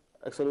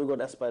 actually we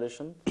got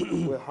aspiration.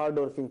 We're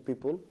hardworking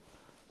people.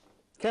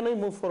 Can we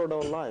move forward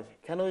our life?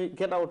 Can we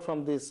get out from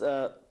this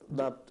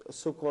that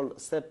so-called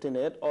safety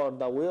net or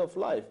the way of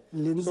life?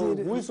 So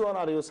which one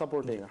are you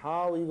supporting?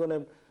 How are you going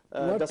to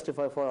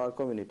justify for our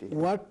community?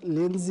 What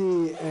Lindsay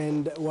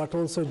and what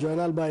also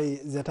Journal by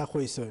যেটা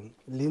কইছেন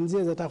Lindsay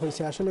যেটা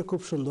কইছে আসলে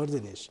খুব সুন্দর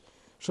জিনিস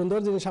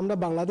আমরা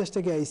বাংলাদেশ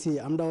থেকে আইছি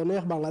আমরা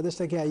অনেক বাংলাদেশ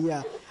থেকে আইয়া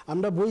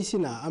আমরা বইছি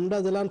না আমরা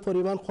জেলান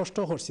পরিমাণ কষ্ট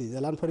করছি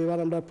জেলান পরিমাণ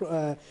আমরা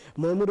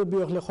ময়মুরব্বী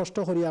হলে কষ্ট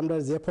করি আমরা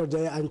যে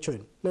পর্যায়ে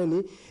আনছই নাইনি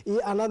এই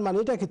আনার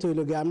মানিটা কি তৈল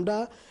গে আমরা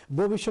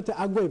ভবিষ্যতে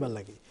আগুয়াইবার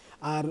লাগে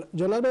আর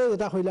জনাবে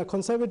যেটা হইলা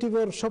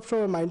কনজারভেটিভর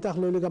সবসময় মাইন্ড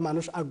থাকলে হইল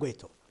মানুষ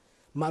আগুয়াইতো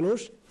মানুষ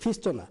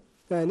ফিরতো না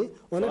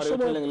অনেক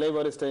সময়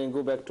labor is saying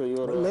go back to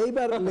your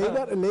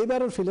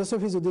লেবারের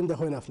ফিলোসফি যদি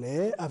দেখেন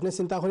আপনি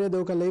চিন্তা করিয়া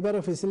দেউকা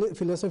লেবারের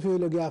ফিলোসফি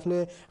হইল গিয়ে আপনি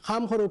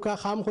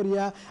খাম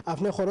করিয়া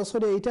আপনি খরচ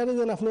করিয়া এইটারে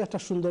যেন আপনি একটা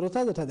সুন্দরতা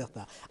যেটা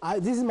দেখতা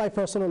this is my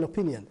personal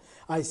opinion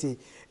I C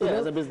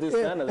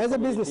as a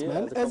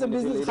businessman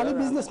খালি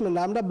বিজনেসম্যান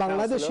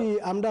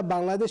আমরা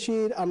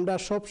বাংলাদেশীর আমরা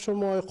সব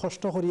সময়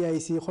কষ্ট করিয়া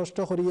আইছি কষ্ট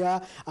করিয়া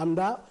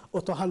আমরা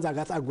অতখান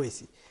জায়গাত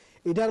আগুয়াইছি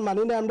এটার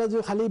মানে না আমরা যে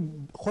খালি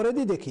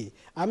খরেদি দেখি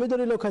আমি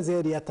ধরি লোক যে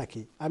এরিয়া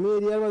থাকি আমি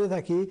এরিয়ার মধ্যে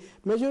থাকি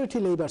majority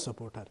labour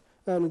supporter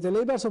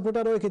labour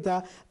supporter ওই কিতা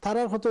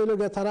তারার কত হইল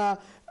গিয়া তারা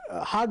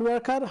হার্ড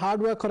ওয়ার্ক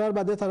করার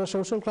বাদে তারা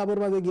সোশ্যাল ক্লাবের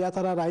মাঝে গিয়া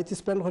তারা রাইট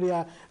স্পেন্ড করিয়া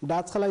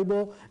ডান্স খেলাইব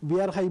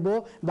বিয়ার খাইব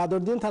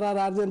বাদর দিন তারা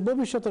আর যেন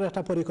ভবিষ্যতের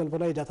একটা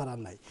পরিকল্পনা এটা তারা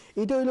নাই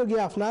এটা হইল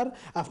গিয়া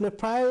আপনি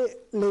প্রায়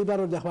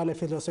লেবারের দেখবানে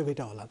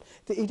ফিলোসফিটা হলাম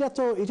তো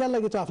এটার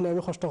লাগে তো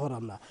আমি কষ্ট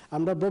করাম না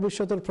আমরা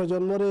ভবিষ্যতের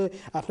প্রজন্মরে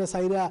আপনি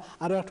চাইরা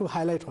আরও একটু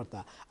হাইলাইট করতা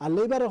আর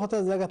লেবারের কথা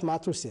জায়গাত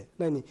মাত উঠছে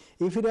নাইনি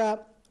ইফিরা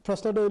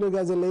প্রশ্নটা হইল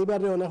গিয়া যে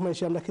লেবারে অনেক মানুষ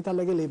আমরা খিতার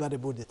লাগে লেবারে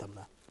ভোট দিতাম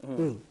না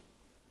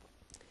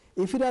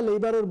ইফিরা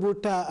লেবারের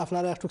বুটটা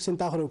আপনারা একটু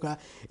চিন্তা করুকা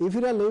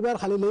ইফিরা লেবার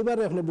খালি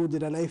লেবারে আপনি বুট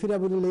দিরা না ইফিরা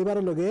বুট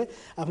লেবারের লগে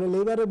আপনি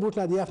লেবারের বুট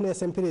না দিয়ে আপনি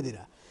এসএমপি রে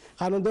দিরা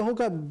কারণ দেখো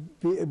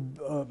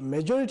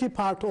majority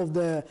part of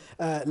the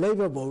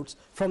labour votes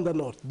from the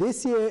north this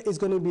year is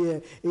going to B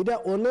এটা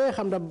অনেক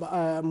আমরা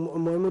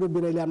ময়মুরব্বী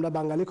নাইলে আমরা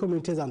বাঙালি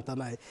কমিউনিটি জানতা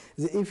নাই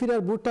যে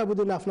ইফিরার বুটটা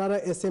বুদিন আপনারা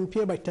এসএমপি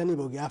বাইটা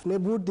নিব গিয়ে আপনি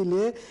বুট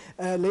দিলে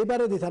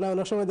লেবারে দিতা না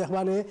অনেক সময়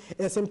দেখবানে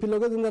এসএমপি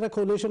লগে যারা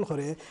কোলিশন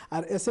করে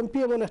আর এসএমপি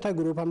এমন একটা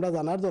গ্রুপ আমরা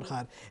জানার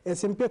দরকার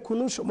এসএমপি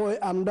কোনো সময়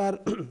আমরা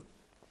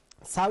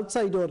সাউথ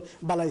সাইডর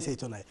বালাই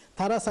চাইতো নাই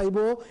তারা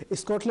চাইবো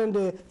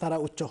স্কটল্যান্ডে তারা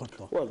উচ্চ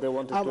করতো Well, they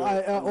wanted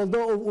to.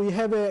 although we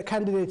have a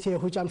candidate here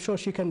which I'm sure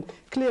she can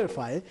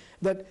clarify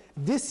that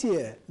this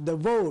year the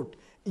vote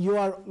you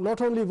are not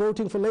only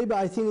voting for Labour,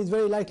 I think it's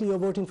very likely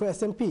you're voting for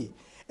SNP.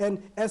 And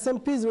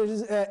SNP,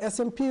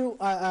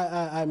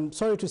 I'm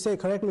sorry to say,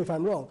 correct me if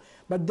I'm wrong,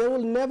 but they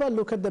will never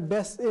look at the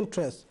best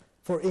interest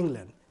for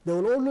England. They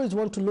will always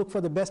want to look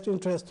for the best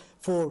interest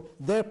for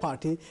their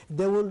party.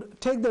 They will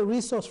take the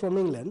resource from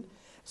England.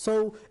 So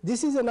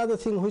this is another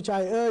thing which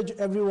I urge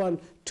everyone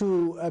to,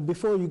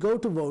 before you go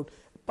to vote,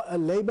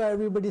 Labour,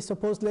 everybody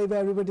supports Labour,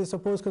 everybody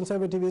supports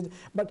Conservative,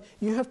 but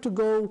you have to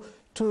go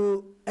to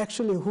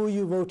actually who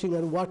you're voting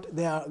and what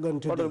they are going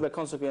to What do. will be the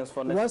consequence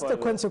for next What's the 5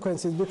 years?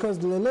 consequences? Because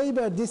the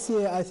Labour this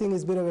year, I think,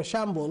 is a bit of a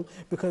shamble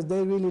because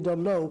they really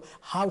don't know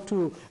how to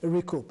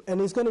recoup, and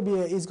it's going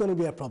to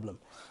be a problem.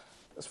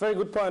 It's a very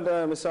good point,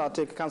 Mr.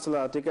 Atik,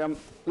 Councillor Atik.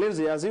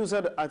 Lindsay, as you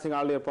said, I think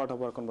earlier part of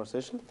our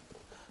conversation,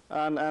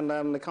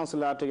 and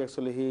Councillor Atik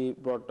actually he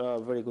brought a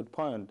very good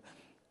point.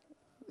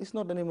 It's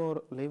not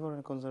anymore Labour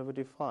and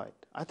Conservative fight.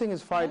 I think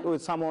it's fight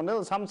with someone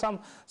else,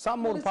 some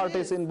more it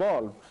parties is.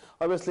 involved.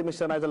 Obviously,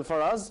 Mr. Nigel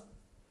Farage,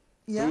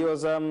 Yeah.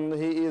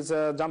 he is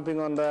jumping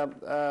on the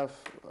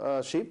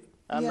ship,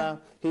 and Yeah.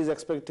 he's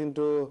expecting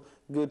to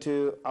go to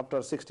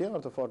after 16 or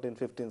the 14,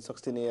 15,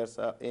 16 years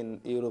in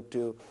Europe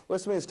to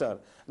Westminster.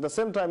 At the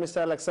same time, Mr.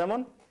 Alex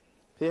Salmond,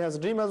 he has a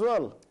dream as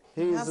well.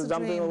 He has is a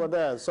jumping dream. over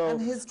there. So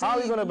And his how are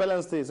you dream- going to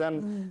balance this? And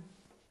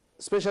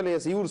especially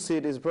as your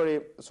seat is very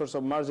sort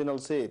of marginal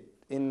seat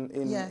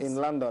Yes. in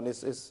London,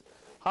 is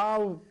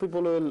how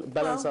people will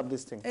balance Well, up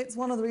this thing? It's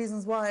one of the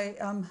reasons why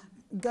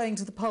going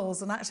to the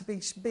polls and actually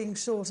being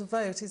sure to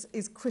vote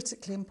is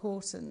critically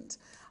important.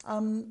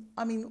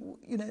 I mean,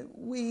 you know,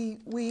 we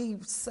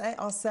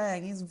are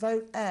saying is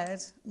vote Ed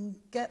and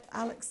get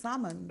Alex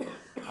Salmond.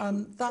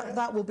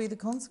 That will be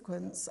the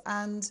consequence.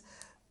 And,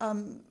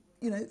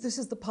 you know, this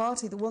is the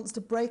party that wants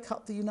to break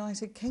up the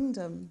United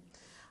Kingdom.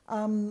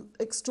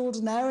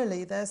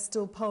 Extraordinarily, they're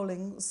still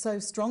polling so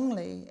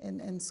strongly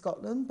in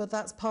Scotland, but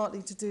that's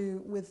partly to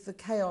do with the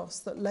chaos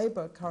that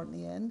Labour are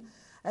currently in.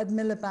 Ed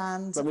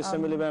Miliband, So Mr.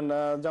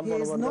 Miliband jumped he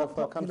on is over not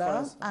the popular,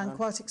 conference. and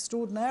quite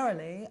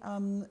extraordinarily,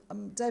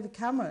 David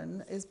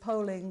Cameron is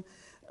polling,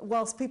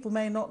 whilst people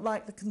may not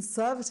like the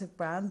Conservative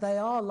brand, they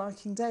are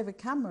liking David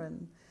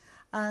Cameron.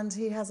 And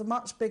he has a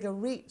much bigger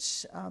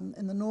reach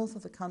in the north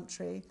of the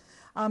country.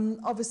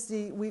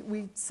 Obviously,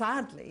 we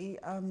sadly,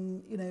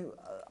 you know,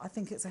 I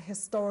think it's a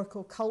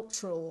historical,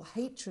 cultural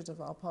hatred of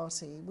our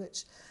party,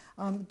 which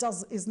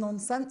is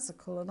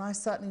nonsensical. And I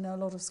certainly know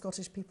a lot of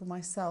Scottish people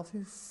myself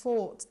who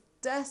fought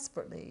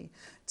desperately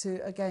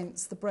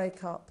against the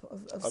breakup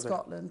of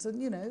Scotland.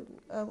 And, you know,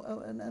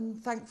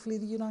 and thankfully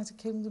the United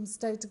Kingdom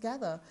stayed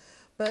together.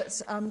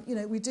 But, you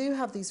know, we do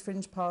have these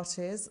fringe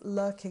parties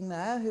lurking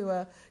there who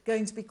are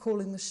going to be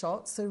calling the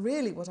shots. So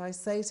really what I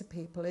say to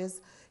people is,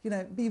 you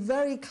know, be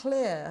very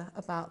clear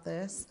about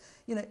this.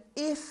 You know,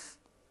 if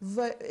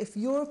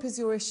Europe is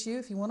your issue,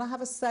 if you want to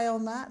have a say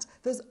on that,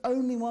 there's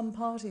only one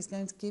party who's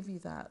going to give you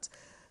that.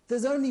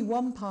 There's only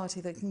one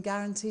party that can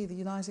guarantee the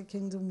United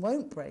Kingdom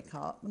won't break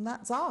up, and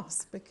that's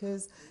us,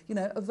 because, you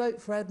know, a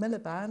vote for Ed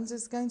Miliband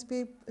is going to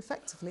be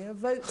effectively a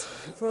vote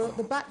for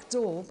the back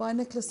door by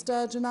Nicola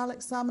Sturgeon,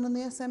 Alex Salmond and the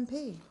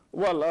SNP.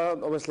 Well,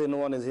 obviously no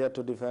one is here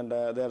to defend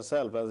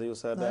themselves, as you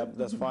said. No.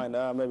 That's fine.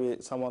 Maybe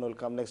someone will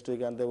come next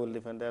week and they will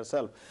defend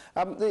themselves.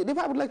 I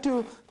would like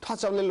to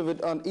touch a little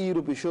bit on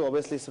Europe issue.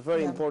 Obviously, it's a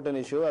very important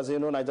issue. As you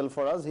know, Nigel,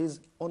 for us, he's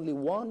only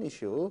one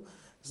issue.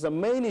 It's the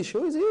main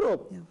issue is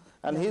Europe. Yeah.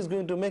 And he's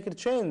going to make it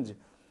change.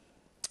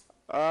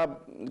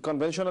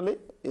 Conventionally,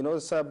 you know,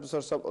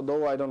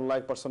 though I don't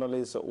like personally,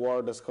 it's a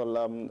word that's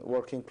called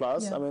working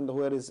class. Yeah. I mean,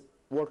 where is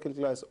working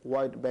class,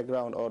 white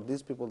background, or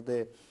these people,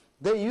 they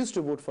used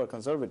to vote for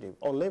Conservative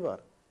or Labour,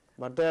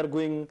 but they are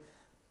going.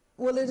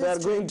 Well, it They are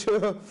is going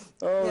to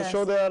Yes.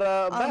 show their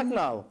back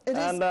now, it is-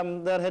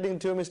 and they are heading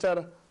to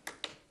Mr.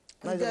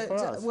 Nigel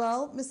Farage.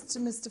 Well,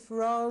 Mr.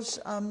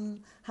 Farage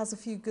has a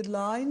few good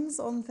lines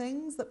on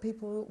things that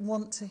people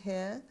want to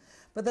hear,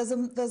 but there's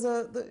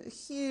a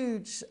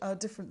huge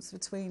difference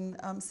between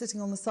sitting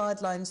on the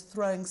sidelines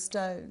throwing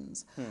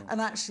stones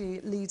and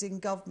actually leading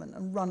government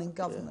and running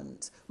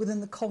government within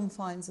the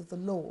confines of the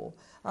law.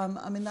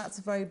 I mean, that's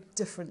a very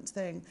different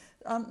thing.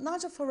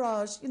 Nigel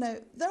Farage, you know,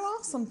 there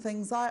are some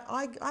things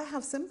I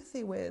have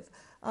sympathy with,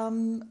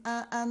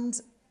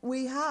 and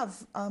we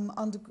have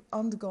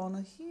undergone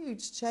a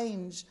huge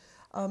change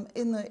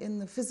in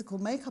the physical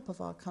makeup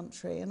of our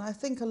country, and I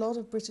think a lot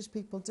of British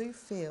people do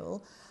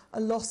feel a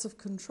loss of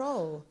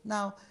control.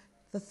 Now,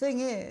 the thing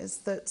is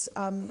that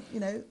you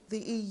know, the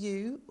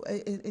EU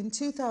in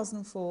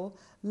 2004,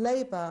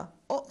 Labour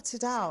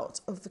opted out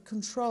of the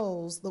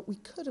controls that we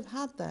could have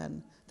had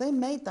then. They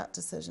made that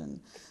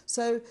decision.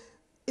 So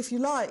if you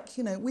like,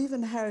 you know, we've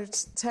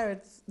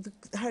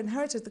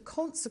inherited the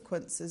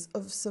consequences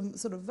of some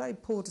sort of very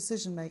poor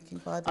decision making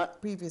by the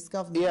previous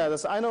government.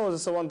 Yeah, I know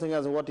this is one thing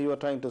as what you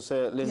were trying to say,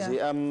 Lindsay.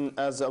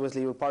 Yeah. As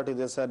obviously your party,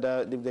 they said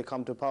if they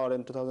come to power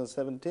in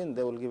 2017,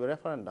 they will give a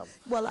referendum.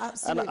 Well,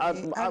 absolutely.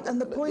 And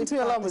the point if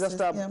you allow me about just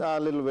this is-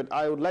 a little bit,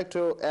 I would like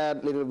to add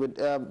a little bit.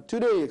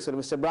 Today, actually,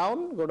 Mr. Brown,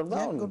 Gordon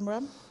Brown, Gordon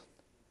Brown.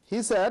 he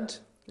said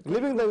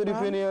leaving the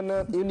European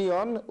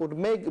Union would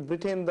make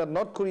Britain the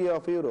North Korea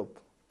of Europe.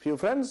 Few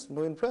friends,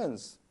 no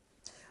influence.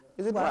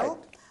 Is it right? Well,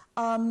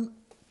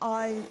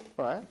 All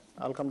right,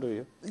 I'll come to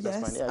you. That's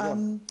yes, fine. Yeah, go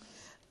on.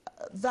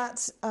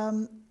 that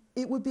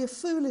it would be a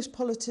foolish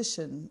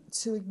politician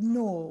to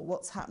ignore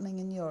what's happening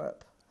in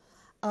Europe.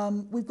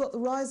 We've got the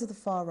rise of the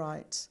far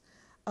right.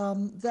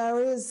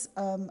 There is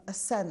a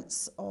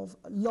sense of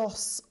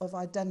loss of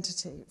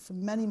identity for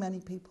many, many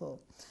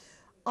people.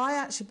 I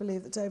actually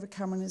believe that David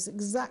Cameron is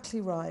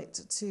exactly right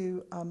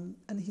to,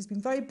 and he's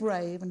been very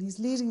brave and he's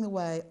leading the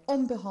way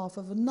on behalf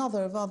of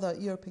other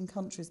European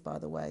countries, by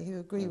the way, who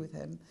agree with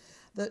him,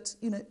 that,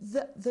 you know,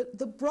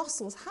 that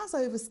Brussels has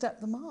overstepped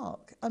the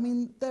mark. I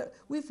mean,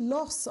 we've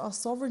lost our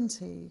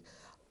sovereignty,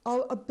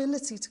 our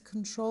ability to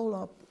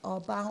control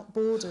our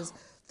borders.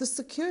 The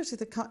security,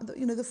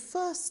 you know, the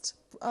first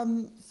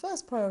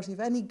priority of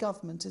any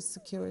government is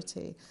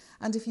security.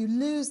 And if you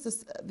lose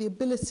the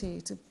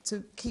ability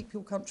to keep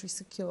your country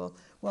secure,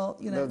 well,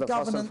 you know, the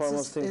governance first and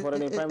foremost thing for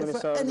any prime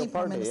minister of the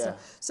party, yeah.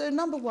 So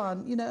number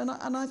one, you know,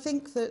 and I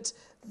think that,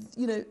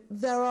 you know,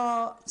 there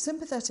are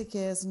sympathetic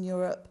ears in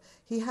Europe.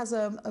 He has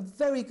a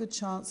very good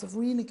chance of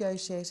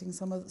renegotiating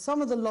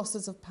some of the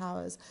losses of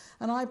powers.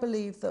 And I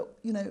believe that,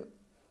 you know,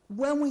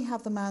 when we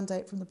have the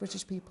mandate from the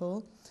British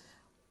people,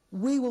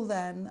 we will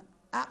then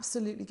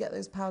absolutely get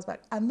those powers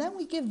back. And then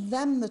we give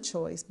them the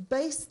choice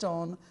based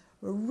on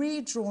a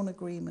redrawn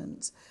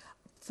agreement.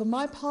 For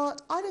my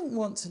part, I don't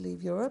want to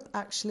leave Europe,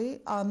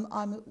 actually.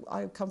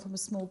 I come from a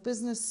small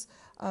business.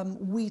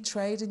 We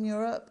trade in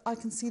Europe. I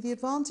can see the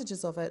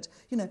advantages of it.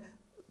 You know,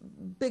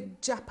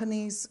 big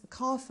Japanese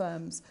car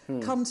firms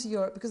come to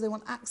Europe because they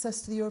want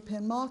access to the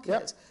European market.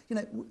 Yep. You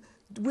know,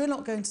 we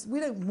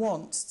don't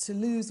want to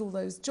lose all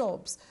those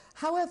jobs.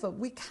 However,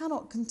 we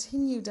cannot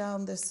continue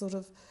down this sort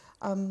of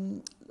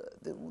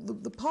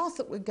the path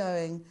that we're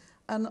going,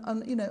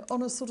 and you know,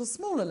 on a sort of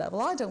smaller level.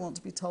 I don't want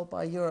to be told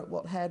by Europe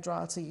what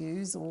hairdryer to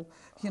use, or,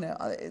 you know,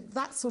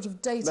 that sort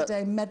of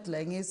day-to-day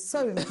meddling is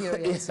so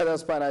infuriating. Yeah,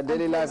 that's fine.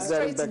 Daily life is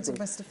very straight into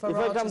impacting. Mr. If I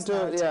come Farage's to,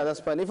 narrative. yeah,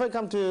 that's fine. If I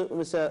come to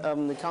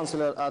Mr.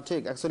 Councillor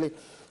Atik, actually,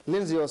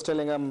 Lindsay was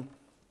telling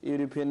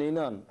European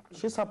Union,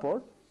 she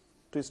support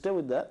to stay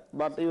with that,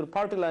 but your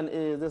party line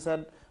is, they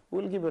said,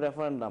 we'll give a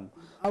referendum.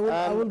 I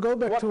will go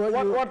back to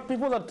what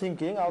people are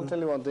thinking. I'll tell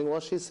you one thing,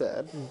 what she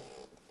said.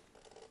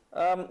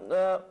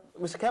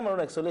 Mr. Cameron,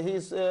 actually,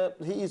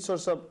 he is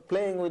sort of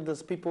playing with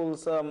this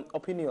people's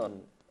opinion,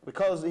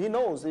 because he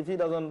knows if he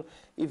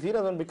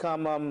doesn't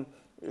become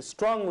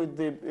strong with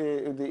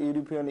the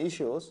European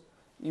issues,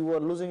 you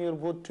are losing your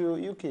vote to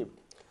UKIP.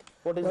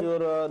 What is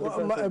your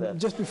difference with that?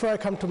 Just before I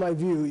come to my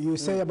view, you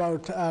say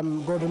about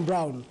Gordon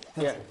Brown.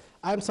 Yeah.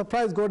 I'm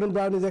surprised Gordon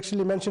Brown is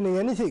actually mentioning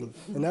anything,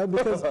 you know,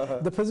 because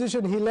the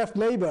position he left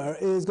Labour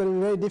is going to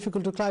be very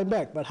difficult to climb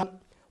back. But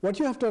what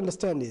you have to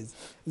understand is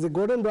the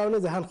Gordon Brown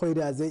is a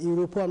কইরা যে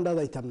ইউরোপে আমরা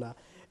যাইতাম না,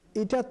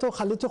 এটা তো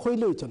খালি তো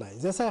কইলই তো নাই,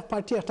 যেসা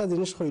পার্টি একটা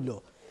জিনিস কইলো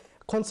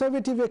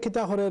conservative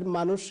কিতা হরের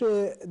মানুষ,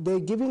 they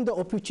giving the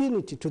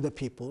opportunity to the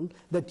people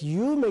that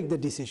you make the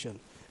decision,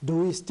 do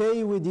we stay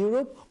with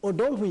Europe or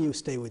don't we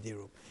stay with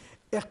Europe.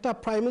 একটা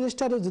prime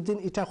minister যেদিন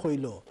এটা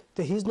কইলো,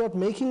 he is not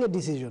making a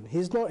decision,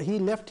 he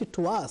left it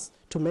to us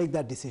to make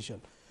that decision.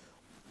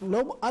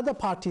 No other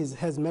parties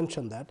has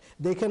mentioned that.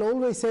 They can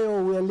always say,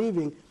 oh, we are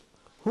leaving.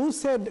 Who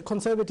said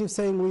conservatives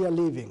saying we are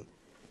leaving?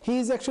 He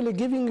is actually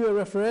giving you a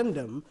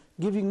referendum,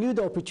 giving you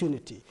the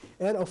opportunity.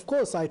 And of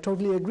course, I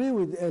totally agree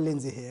with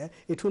Lindsay here.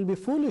 It will be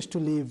foolish to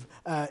leave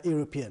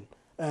European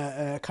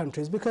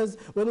countries, because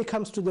when it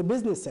comes to the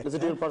business sector. Is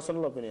it your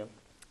personal opinion?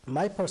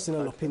 My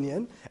personal opinion,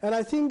 and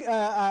I think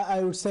I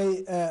would say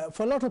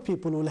for a lot of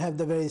people will have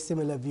the very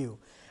similar view.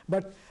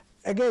 But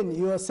again,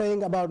 you are saying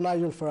about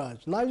Nigel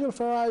Farage. Nigel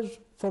Farage,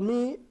 for me,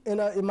 you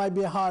know, it might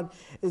be hard,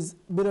 is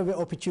a bit of an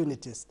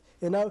opportunist.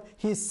 You know,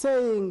 he's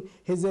saying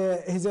he's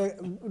a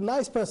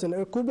nice person,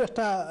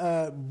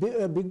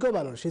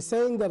 he's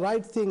saying the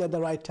right thing at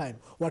the right time,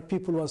 what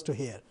people wants to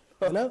hear.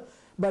 You know,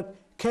 but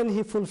can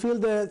he fulfill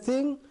the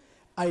thing?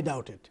 I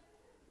doubt it.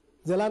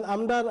 যেলান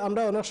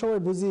আমরা অনেক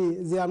সময় বুঝি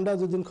যে আমরা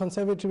যদি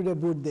কনজারভেটিভে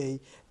vote দেই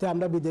তে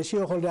আমরা বিদেশি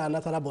হলরে আনা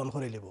তারা বন্ধ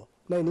করে লিব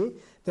নাইনি,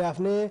 তে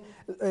আপনি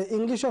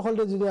ইংলিশ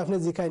হলরে যদি আপনি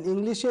জিকাইন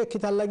ইংলিশে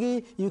কিতার লাগি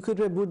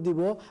ইউকেটে ভোট দিব,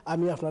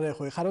 আমি আপনারে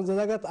কই, কারণ যে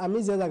জায়গাত আমি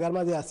যে জায়গার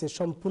মাঝে আছি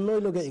সম্পূর্ণই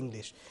লগে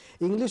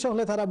ইংলিশ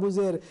হলে তারা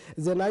বুঝের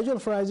যে নাইজেল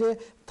ফরাজে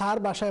তার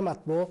ভাষায়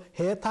মাতবো,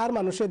 হে তার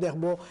মানুষে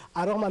দেখবো,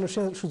 আরও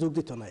মানুষের সুযোগ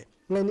দিত নাই।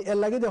 এর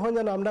লাগে দেখুন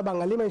যেন আমরা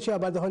বাঙালি মানুষ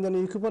আবার দেখুন যেন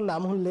ইউকিপের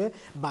নাম শুনলে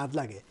বাদ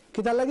লাগে,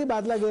 কিতার লাগে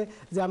বাদ লাগে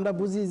যে আমরা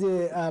বুঝি যে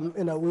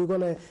we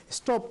gonna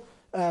stop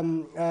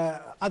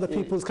other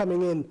people's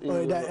coming in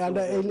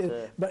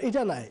but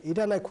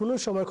এটা নাই কোনো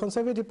সময়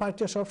কনজারভেটিভ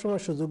পার্টি সব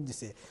সময় সুযোগ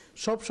দিছে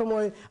সব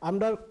সময়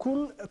আমরা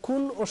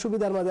কোন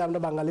অসুবিধার মাঝে আমরা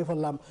বাঙালি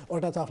হলাম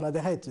ওটা তো আপনারা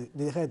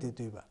দেখাইতে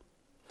দিবা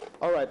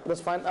All right,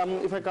 that's fine.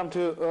 If I come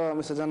to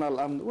Mr. Janal,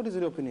 what is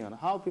your opinion?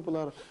 How people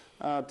are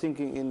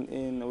thinking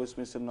in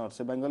Westminster North,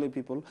 say Bengali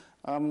people,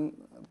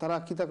 তারা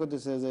কিতা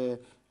করতেছে যে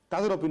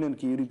তাদের opinion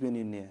কি European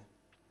Union?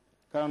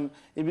 কারণ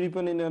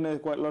European Union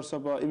quite lots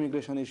of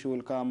immigration issue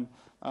will come,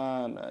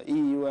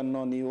 EU and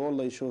non-EU, all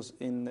the issues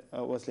in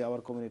Wesley our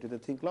community,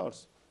 they think lots.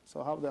 So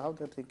how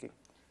they're thinking?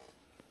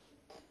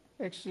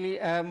 Actually,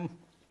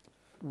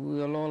 we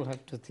will all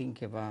have to think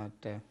about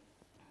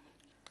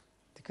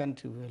the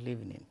country we're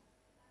living in.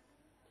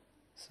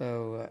 So,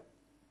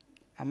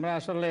 আমরা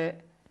আসলে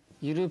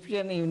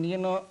European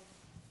ইউনিয়নও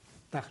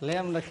থাকলে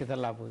আমরা খেতে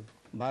লাভ হইব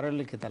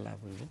বারোলে খেতে লাভ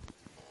হইব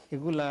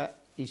এগুলা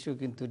issue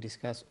কিন্তু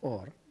discuss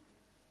or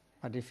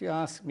but if you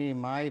ask me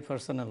my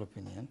personal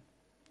opinion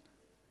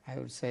I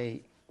would say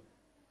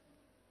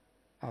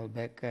I'll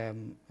back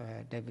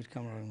David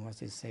Cameron what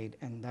he said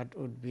and that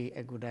would be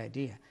a good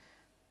idea.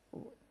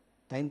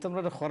 তাই তো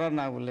আমরা খরা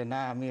না বলে না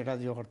আমি এটা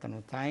যে করতাম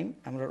তাই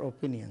আমরা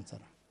ওপিনিয়ন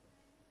ছাড়া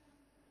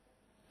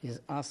is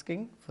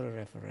asking for a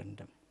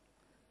referendum,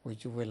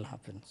 which will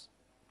happen.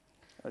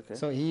 Okay.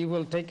 So he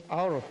will take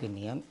our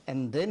opinion and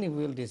then he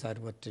will decide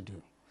what to do.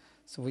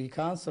 So we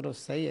can't sort of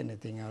say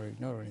anything or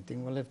ignore anything.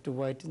 We'll have to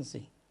wait and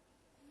see.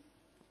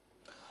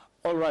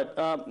 All right,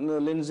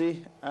 Lindsay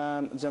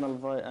and Janal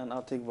Bhai and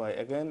Atik Bhai.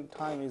 Again,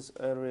 time is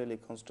really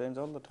constrained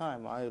all the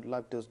time. I would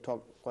like to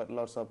talk quite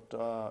lots of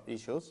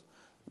issues,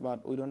 but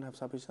we don't have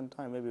sufficient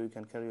time. Maybe we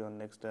can carry on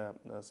next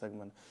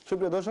segment.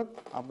 Shubhriya Doshak,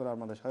 আপনারা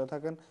আমাদের সাথে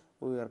থাকেন.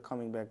 We are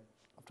coming back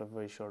after a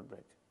very short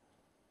break.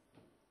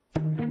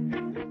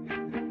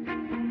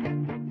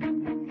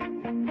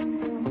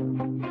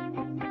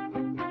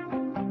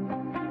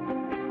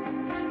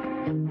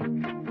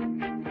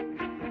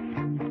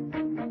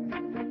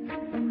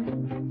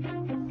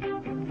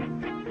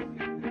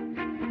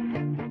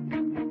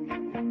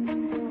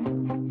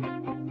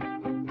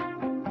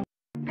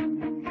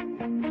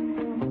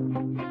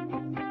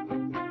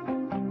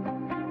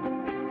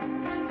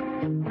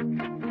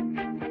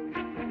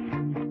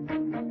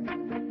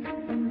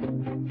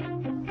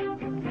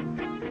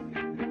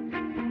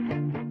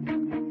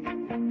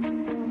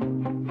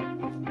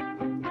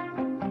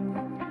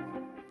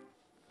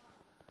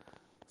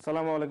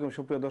 Assalamu alaikum,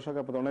 সুপ্রিয় দর্শক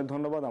আপনাদের অনেক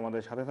ধন্যবাদ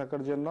আমাদের সাথে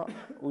থাকার জন্য.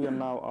 We are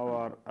now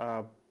our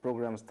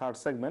program's third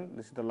segment.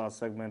 This is the last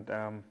segment.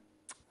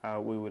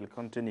 We will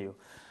continue.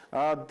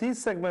 These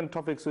segment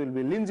topics will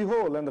be Lindsay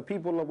Hall and the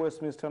people of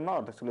Westminster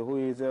North, actually,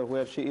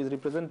 where she is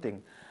representing.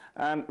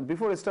 And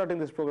before starting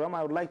this program,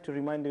 I would like to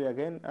remind you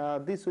again,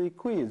 this week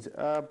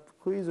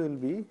quiz will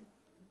be.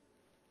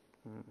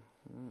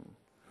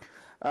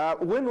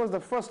 When was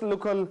the first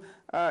local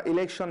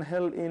election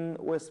held in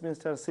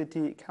Westminster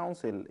City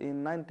Council? In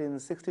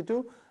 1962,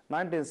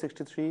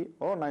 1963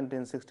 or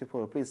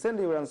 1964? Please send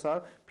your answer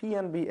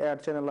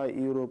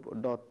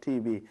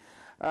pnb@channelieurope.tv.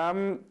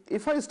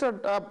 If I start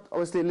up,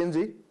 obviously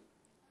Lindsay,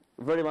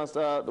 very much,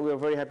 we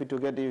are very happy to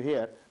get you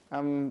here.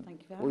 Thank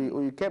you for having me.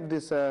 We kept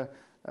this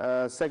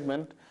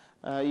segment,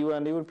 you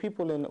and your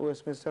people in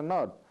Westminster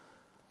North.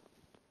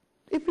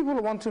 If people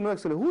want to know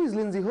actually who is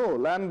Lindsay Hall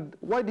and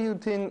why do you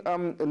think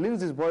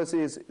Lindsay's voice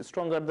is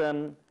stronger than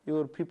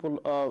your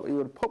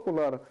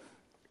popular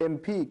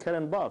MP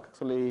Karen Bach?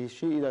 Actually,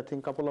 she is I think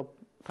a couple of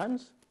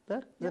times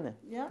there, isn't it?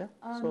 Yeah.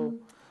 So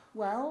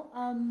Well,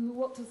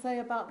 what to say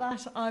about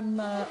that? I'm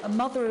a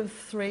mother of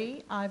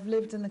three. I've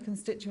lived in the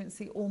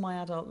constituency all my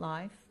adult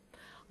life.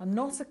 I'm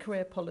not a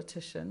career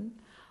politician.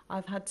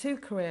 I've had two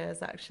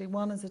careers actually,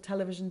 one as a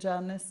television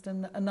journalist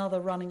and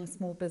another running a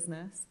small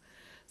business.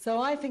 So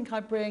I think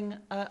I bring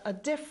a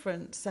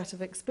different set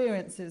of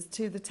experiences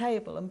to the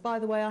table. And by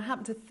the way, I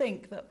happen to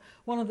think that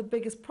one of the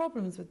biggest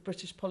problems with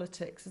British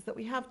politics is that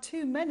we have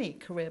too many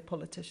career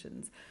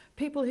politicians,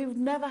 people who've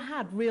never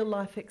had real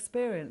life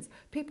experience,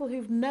 people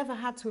who've never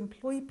had to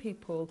employ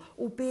people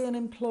or be an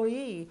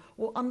employee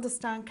or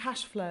understand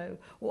cash flow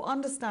or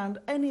understand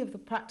any of the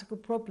practical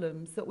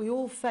problems that we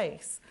all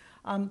face.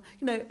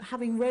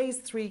 Having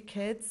raised three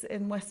kids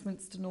in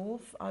Westminster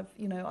North,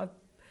 I've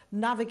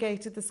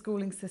navigated the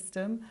schooling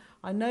system.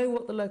 I know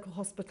what the local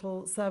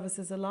hospital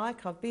services are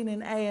like. I've been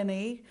in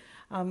A&E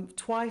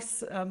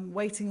twice,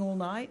 waiting all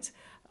night.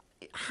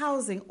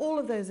 Housing, all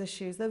of those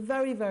issues, they're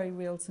very, very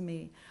real to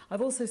me.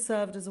 I've also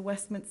served as a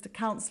Westminster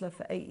councillor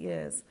for 8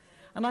 years.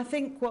 And I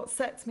think what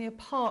sets me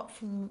apart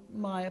from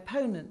my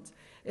opponent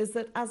is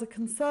that as a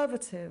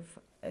Conservative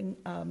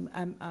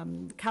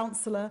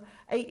councillor,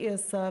 8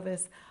 years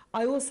service,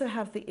 I also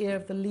have the ear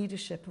of the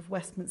leadership of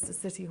Westminster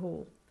City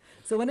Hall.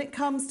 So when it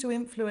comes to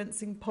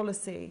influencing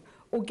policy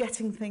or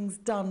getting things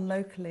done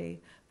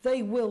locally,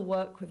 they will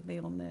work with me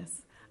on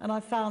this. And I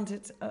found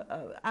it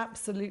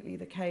absolutely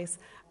the case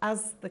as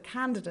the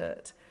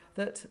candidate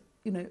that,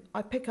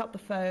 I pick up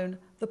the phone,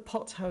 the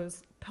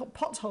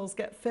potholes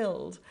get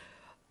filled.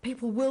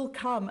 people will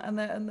come and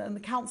the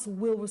council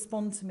will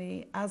respond to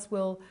me, as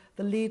will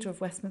the leader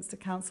of Westminster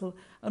Council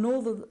and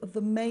all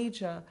the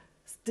major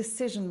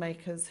decision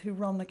makers who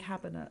run the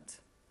cabinet.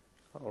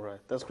 All right,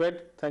 that's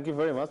great. Thank you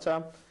very much.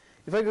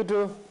 If I go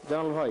to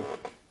Janal Bhai,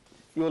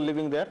 you are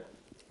living there,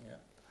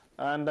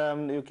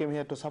 and you came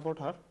here to support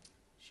her.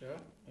 Sure,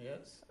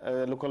 yes.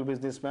 A local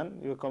businessman,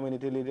 you're a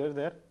community leader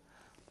there.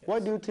 Why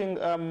do you think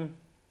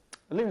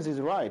Lindsay is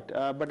right,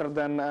 better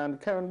than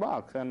Karen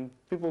Barks? And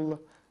people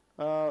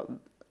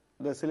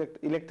they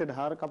elected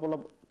her a couple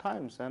of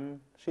times,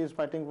 and she is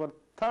fighting for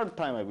third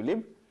time, I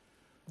believe.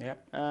 Yeah.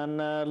 And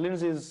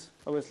Lindsay is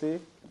obviously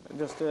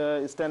just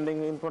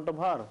standing in front of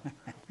her.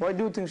 Why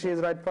do you think she is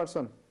the right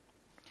person?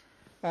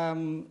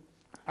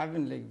 I've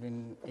been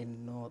living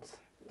in North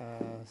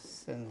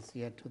since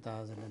year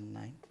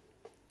 2009.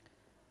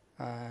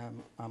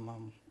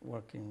 I'm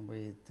working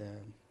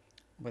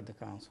with the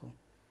council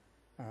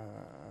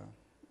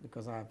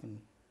because I have an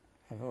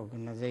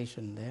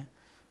organization there,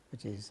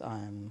 which is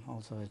I'm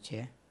also a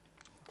chair,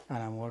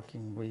 and I'm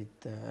working with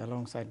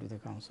alongside with the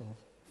council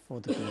for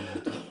the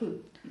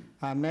community.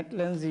 I met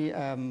Lindsay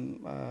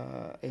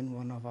in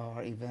one of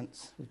our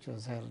events, which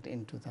was held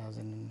in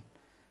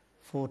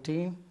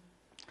 2014.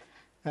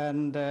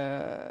 And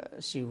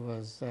she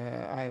was,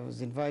 I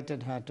was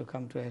invited her to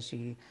come to her.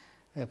 She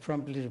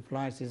promptly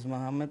replied, says,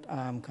 Mohammed,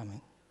 I'm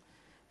coming.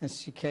 And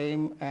she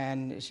came,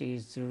 and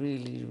she's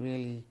really,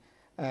 really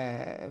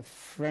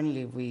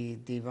friendly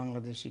with the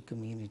Bangladeshi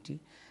community.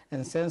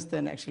 And since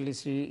then, actually,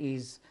 she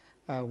is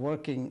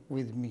working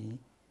with me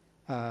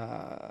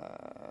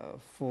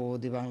for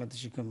the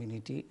Bangladeshi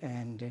community.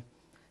 And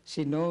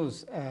she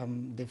knows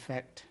the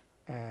fact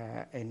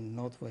in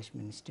North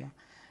Westminster.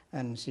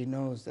 And she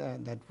knows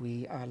that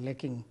we are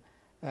lacking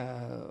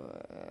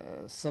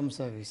some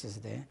services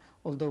there,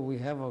 although we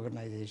have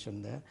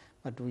organization there,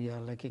 but we are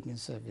lacking in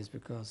service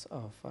because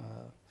of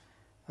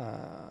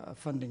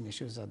funding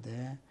issues are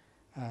there.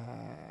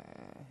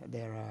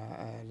 There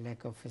are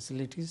lack of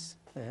facilities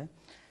there.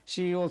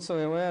 She also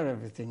aware of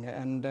everything,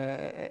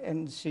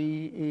 and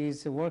she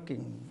is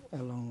working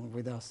along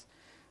with us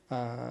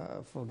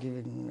for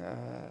giving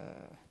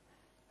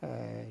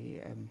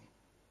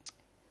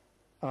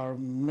are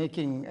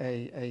making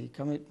a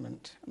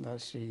commitment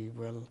that she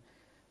will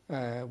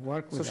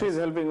work with us. So she's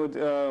helping with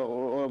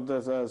all of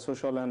the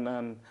social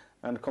and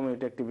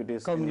community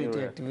activities.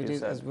 Community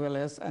activities as well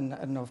as,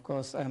 and of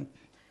course,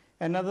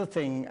 another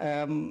thing,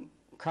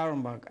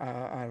 Karen Barks,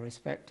 I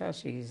respect her.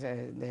 She's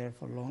there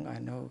for long. I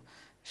know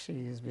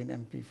she has been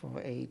MP for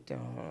 8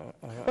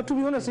 but to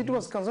be honest, it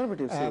was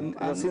conservative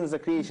since the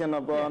creation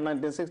of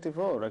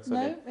 1964, actually.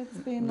 No, it's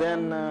been,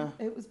 then,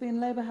 it was been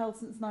Labour held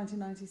since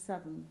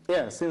 1997.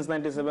 Yeah, since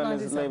 97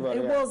 is Labour.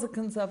 It was a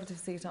conservative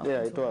seat up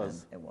Yeah, until it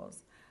was. then. It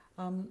was.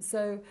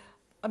 So,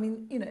 I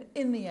mean, you know,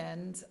 in the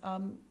end,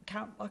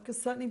 Karen Barks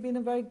has certainly been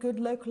a very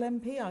good local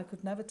MP. I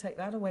could never take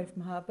that away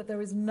from her, but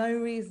there is no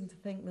reason to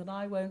think that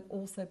I won't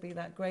also be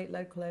that great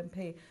local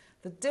MP.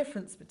 The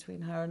difference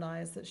between her and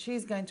I is that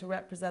she's going to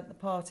represent the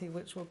party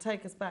which will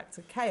take us back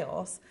to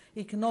chaos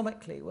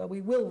economically, where we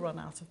will run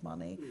out of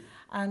money,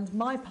 and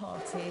my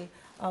party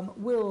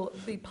will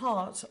be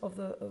part of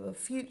the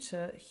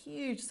future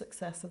huge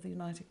success of the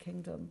United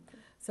Kingdom.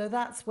 So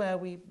that's where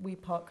we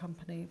part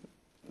company.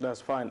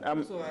 That's fine.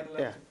 So I'd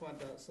like to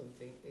point out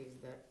something is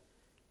that,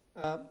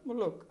 well,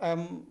 look,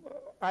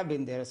 I've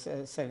been there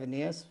 7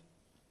 years,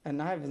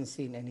 and I haven't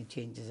seen any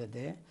changes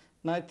there.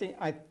 And I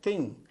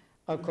think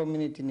our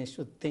community needs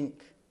to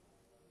think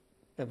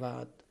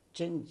about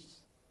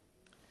changes.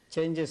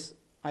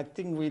 I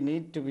think we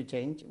need to be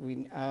changed.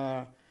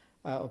 Our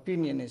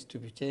opinion is to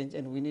be changed,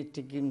 and we need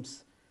to give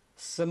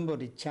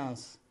somebody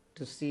chance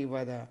to see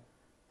whether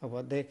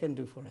what they can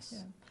do for us.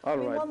 Yeah. All I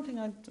mean, right. one thing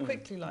I'd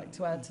quickly like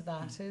to add to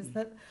that is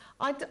that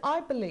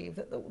I believe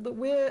that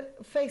we're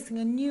facing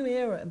a new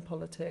era in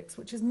politics,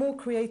 which is more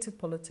creative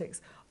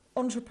politics,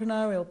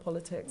 entrepreneurial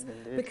politics,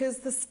 because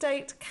the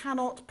state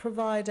cannot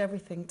provide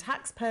everything.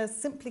 Taxpayers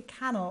simply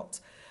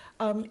cannot.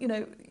 You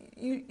know,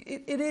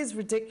 it is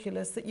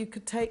ridiculous that you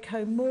could take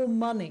home more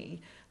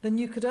money than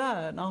you could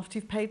earn after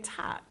you've paid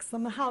tax.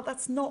 And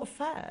that's not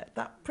fair.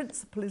 That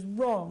principle is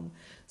wrong.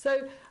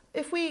 So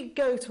if we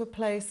go to a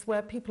place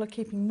where people are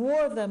keeping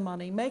more of their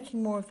money,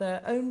 making more of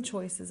their own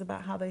choices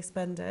about how they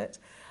spend it,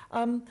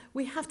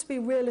 we have to be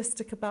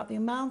realistic about the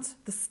amount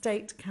the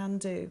state can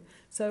do.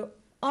 So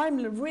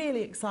I'm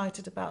really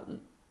excited about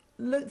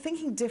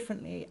thinking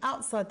differently,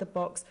 outside the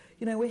box.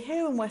 You know, we're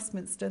here in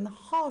Westminster, in the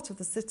heart of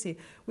the city,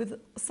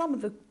 with some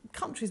of the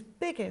country's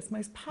biggest,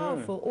 most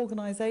powerful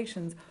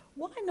organisations.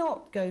 Why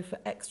not go for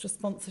extra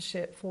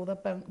sponsorship for the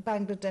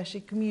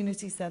Bangladeshi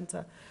Community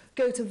Centre?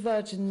 Go to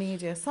Virgin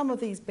Media, some of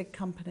these big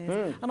companies.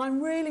 And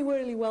I'm really,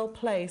 really well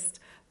placed,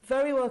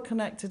 very well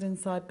connected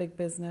inside big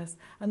business.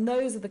 And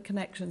those are the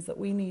connections that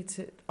we need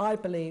to, I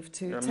believe,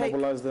 to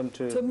mobilise them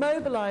to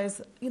mobilise,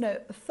 you know,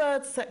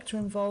 third sector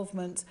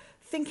involvement,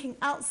 thinking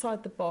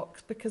outside the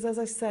box, because as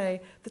I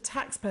say, the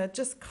taxpayer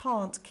just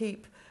can't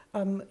keep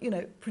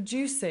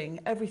producing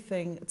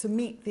everything to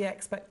meet the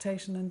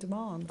expectation and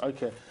demand.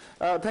 Okay.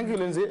 Thank you,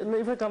 Lindsay.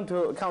 If I come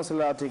to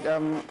Councillor Atik,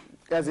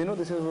 as you know,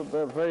 this is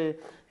a very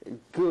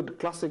good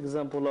classic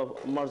example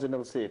of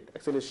marginal seat.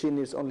 Actually, she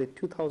needs only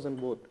 2,000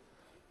 votes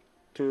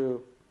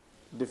to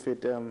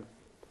defeat her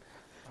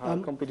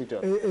competitor.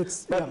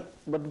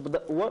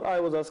 But what I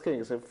was asking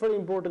is a very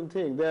important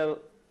thing. There are,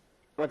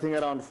 I think,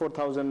 around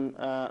 4,000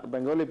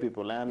 Bengali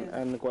people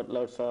and quite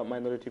lots of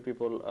minority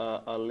people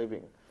are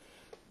living.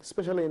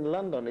 Especially in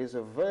London, is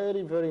a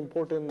very, very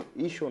important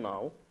issue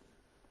now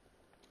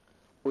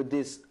with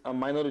these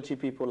minority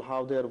people,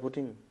 how they are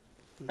voting.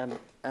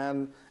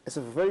 And it's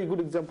a very good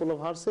example of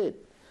her seat.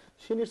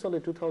 She needs only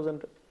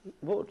 2,000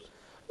 votes.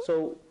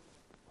 So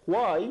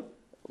why,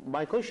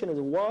 my question is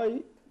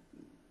why,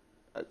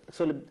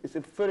 actually it's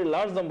a very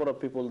large number of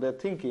people, they're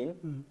thinking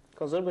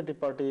Conservative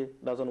Party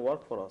doesn't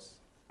work for us.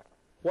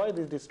 Why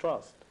this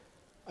distrust?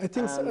 I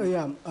think, what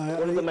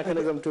is the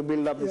mechanism to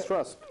build up this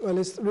trust? Well,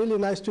 it's really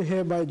nice to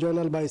hear by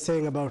Jonal by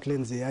saying about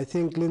Lindsay. I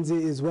think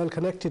Lindsay is well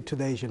connected to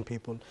the Asian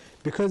people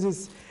because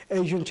it's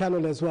Asian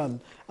channel as well.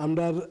 I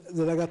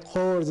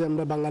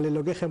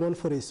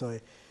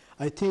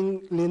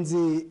think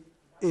Lindsay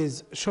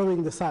is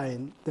showing the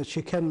sign that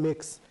she can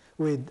mix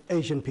with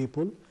Asian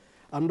people.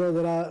 আমরা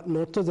যারা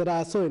north যারা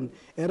আছেন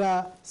এরা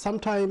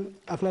sometime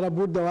আপনারা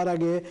বুট দেওয়ার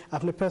আগে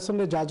আপনি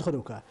পেছনে জাজ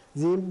হরুকা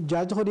যে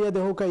জাজ হরিয়া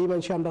দেহকা এই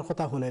মানুষ আমরা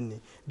কথা শুনেননি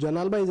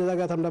জনাল ভাই যে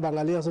জায়গাত আমরা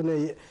বাঙালি আছেন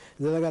এই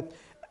যে জায়গাত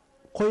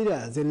কইরা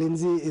যে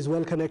লিনজি ইজ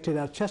ওয়েল কানেক্টেড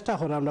আর চেষ্টা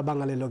করা আমরা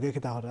বাঙালি লগে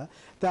কিতা করা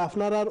তা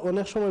আপনারা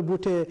অনেক সময়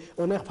বুটে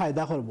অনেক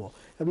ফায়দা করব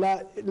এবলা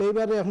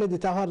লেবারে আপনি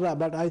দিতে পাররা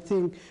but I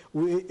think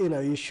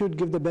you should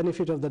give the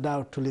benefit of the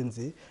doubt two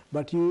Lindsay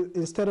but you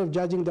instead of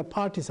জাজিং the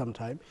party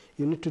sometime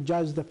you need to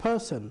জাজ the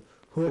person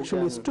who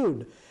actually stood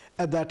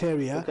at that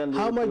area.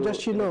 How much does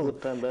she know?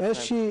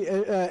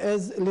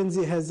 As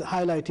Lindsay has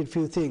highlighted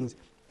few things,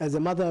 as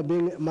a mother,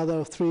 being a mother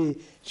of three,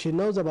 she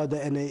knows about the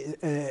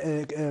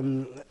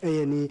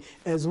A&E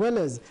as well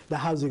as the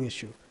housing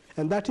issue.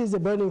 And that is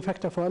a burning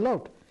factor for a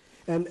lot.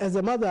 And as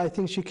a mother, I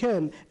think she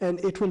can, and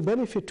it will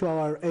benefit to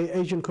our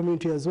Asian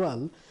community as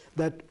well,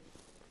 that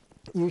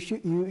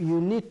you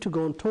need to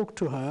go and talk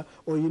to her,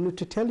 or you need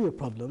to tell your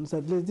problems,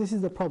 that this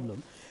is the problem.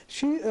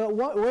 She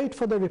wait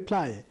for the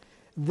reply.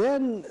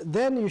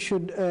 Then you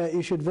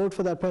should vote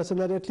for that person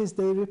that at least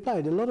they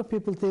replied. A lot of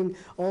people think,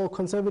 oh,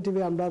 conservative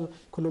amra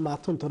kono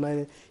matun to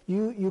nai.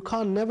 You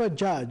can't never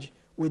judge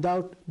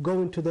without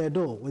going to their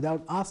door,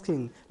 without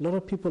asking. A lot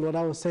of people, what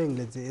I was saying,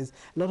 Lindsay, is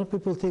a lot of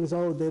people think,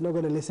 oh, they're not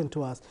going to listen to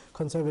us.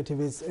 Conservative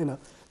is,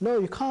 no,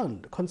 you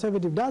can't.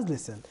 Conservative does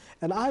listen.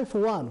 And I, for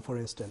one, for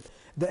instance,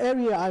 the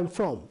area I'm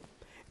from,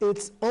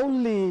 it's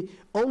only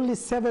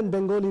 7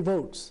 Bengali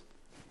votes.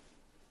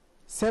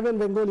 7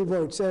 Bengali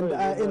votes, and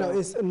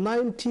it's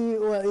 90,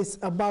 or it's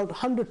about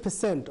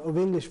 100% of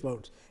English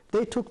votes.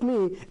 They took me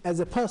as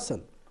a person.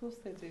 Of course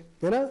they do.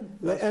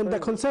 And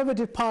the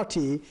Conservative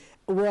Party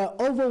were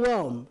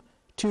overwhelmed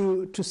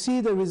to see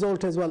the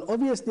result as well.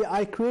 Obviously,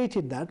 I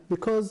created that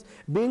because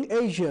being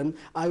Asian,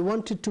 I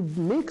wanted to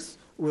mix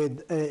with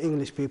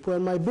English people,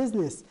 and my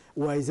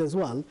business-wise as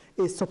well,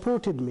 it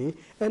supported me,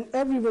 and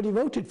everybody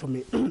voted for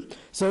me.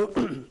 So.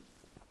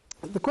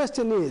 The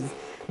question is,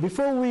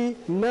 before we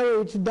narrow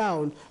it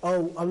down,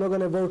 oh, I'm not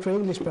going to vote for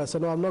English person,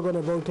 or I'm not going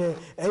to vote for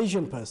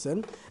Asian person,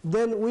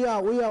 then we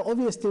are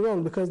obviously wrong,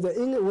 because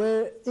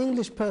where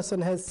English person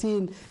has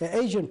seen an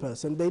Asian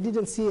person, they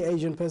didn't see an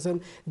Asian person,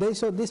 they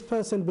saw this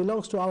person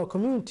belongs to our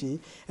community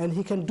and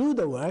he can do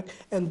the work,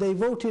 and they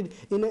voted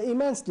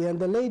immensely. And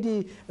the lady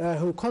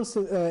who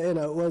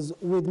was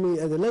with me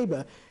as a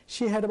Labour,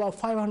 she had about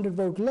 500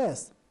 votes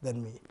less than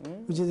me,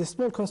 which is a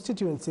small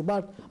constituency,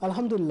 but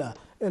alhamdulillah,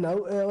 it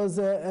was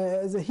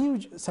a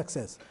huge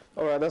success.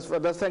 All right,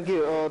 that's thank you.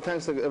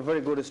 Thanks, a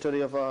very good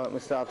story of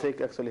Mr. Atik.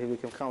 Actually, he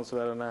became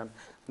councillor and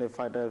they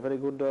find a very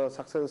good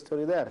success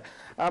story there.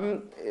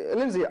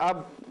 Lindsay,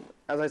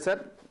 as I said,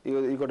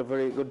 you got a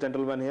very good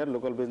gentleman here,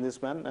 local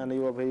businessman, and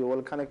you are very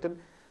well connected.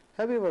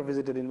 Have you ever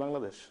visited in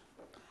Bangladesh?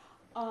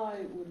 I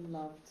would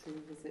love to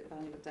visit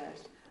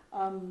Bangladesh.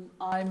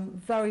 I'm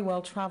very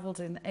well travelled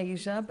in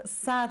Asia, but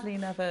sadly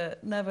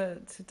never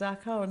to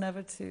Dhaka or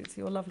never to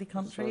your lovely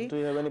country. So do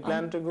you have any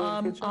plan to go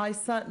in the future? I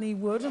certainly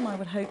would, and I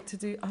would hope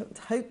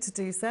to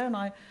do so, and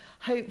I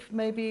hope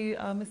maybe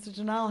Mr.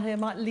 Janal here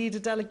might lead a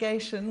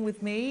delegation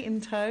with me in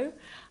tow.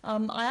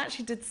 I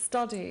actually did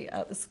study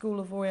at the School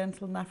of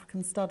Oriental and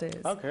African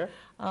Studies. Okay.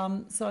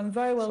 So I'm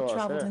very well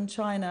travelled in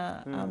China,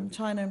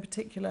 China in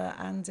particular,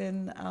 and in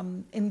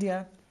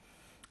India.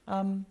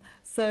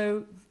 So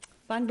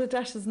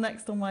Bangladesh is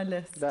next on my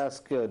list. That's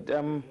good.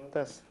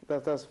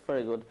 That's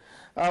very good.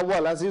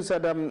 Well, as you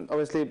said,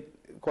 obviously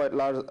quite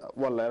large.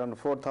 Well, around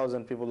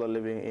 4,000 people are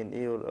living in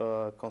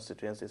your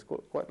constituency. It's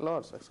quite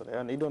large actually,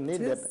 and you don't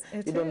need that.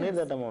 You don't need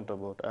that amount of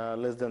vote.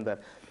 Less than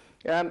that.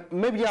 And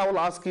maybe I will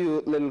ask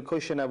you a little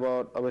question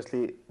about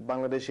obviously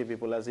Bangladeshi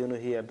people. As you know,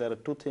 here there are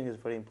 2 things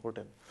very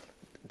important: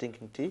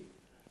 drinking tea,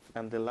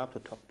 and they love to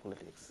talk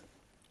politics.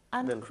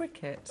 And Well,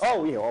 cricket.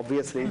 Oh yeah,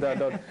 obviously.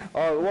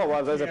 Oh,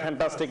 wow, that's a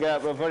fantastic,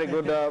 very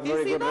good, You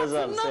very see, good that's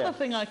results. another Yeah.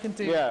 thing I can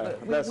do. Yeah,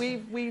 Look, that's-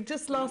 we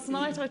just last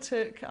night I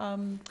took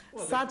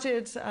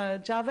Sajid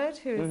Javed,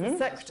 who is the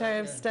Secretary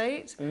of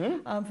State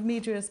for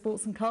Media,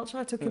 Sports and Culture.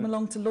 I took him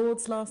along to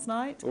Lord's last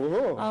night.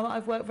 Ooh.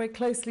 I've worked very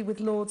closely with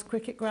Lord's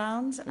Cricket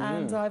Ground,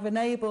 and I've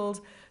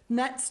enabled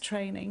nets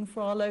training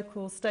for our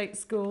local state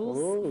schools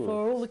for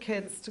all the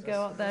kids to go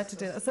up there to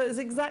do that. So it's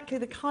exactly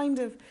the kind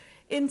of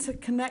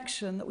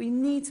interconnection that we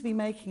need to be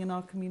making in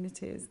our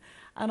communities.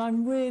 And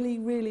I'm really,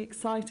 really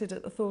excited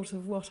at the thought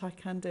of what I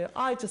can do.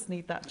 I just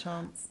need that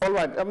chance. All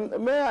right.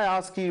 May I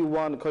ask you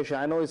one question?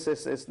 I know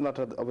it's not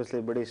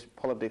obviously British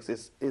politics.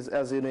 Is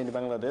as you know, in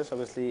Bangladesh,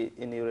 obviously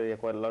in your area,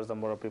 quite a large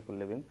number of people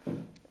living.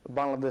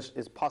 Bangladesh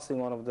is passing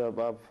one of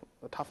the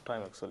tough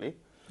time actually.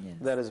 Yes.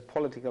 There is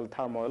political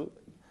turmoil.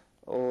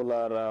 All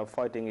are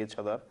fighting each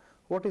other.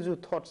 What is your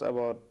thoughts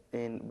about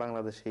in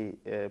Bangladeshi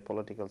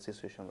political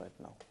situation right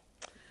now?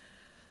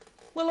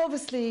 Well,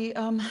 obviously,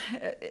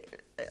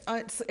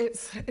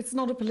 it's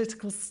not a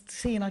political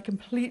scene I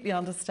completely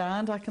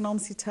understand. I can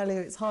honestly tell you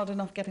it's hard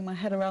enough getting my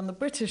head around the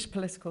British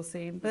political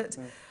scene. But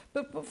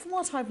from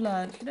what I've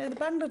learned, you know, the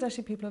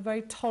Bangladeshi people are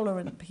very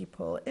tolerant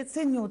people. It's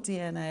in your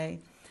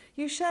DNA.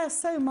 You share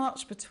so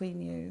much between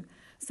you.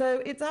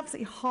 So it's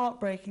absolutely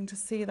heartbreaking to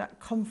see that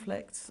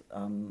conflict.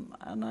 And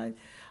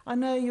I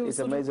know you're It's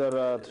a major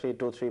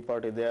 3-2-3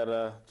 party. They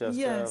are just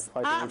yes,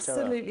 fighting each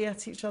other. absolutely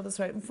at each other's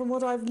throat. And from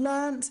what I've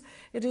learnt,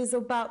 it is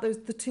about the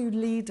two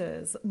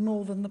leaders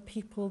more than the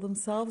people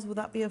themselves. Would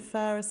that be a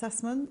fair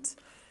assessment?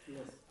 Yes.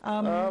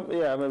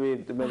 Yeah,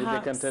 maybe they can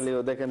perhaps. tell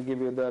you, they can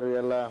give you the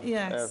real.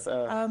 Yes.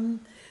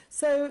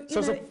 So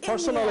it's a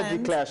personality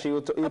clash.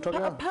 You talking a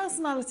about?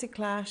 personality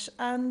clash,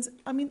 and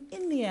I mean,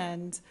 in the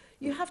end,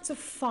 you have to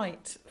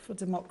fight for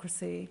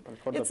democracy.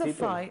 For the It's a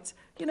people. fight.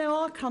 You know,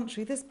 our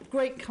country, this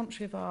great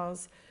country of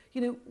ours,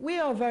 you know, we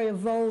are very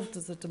evolved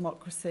as a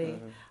democracy,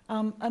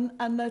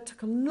 and there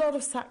took a lot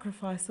of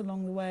sacrifice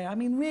along the way. I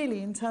mean,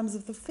 really, in terms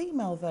of the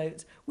female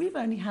vote, we've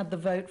only had the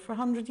vote for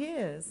 100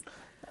 years.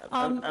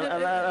 And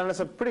it's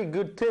a pretty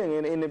good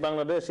thing in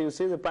Bangladesh. You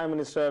see the Prime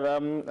Minister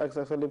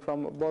actually from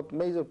both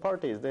major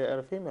parties, they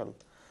are female.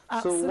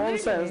 So in one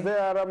sense, Absolutely. they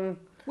are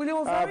Well,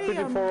 you're very,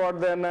 pretty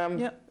forward than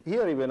yeah.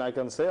 here even, I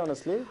can say,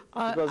 honestly.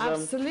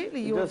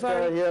 absolutely, you're just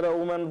very... here a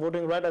woman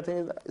voting right, I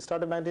think it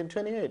started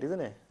 1928, isn't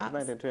it? Abs-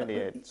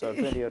 1928, so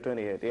 20 or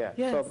 28, yeah.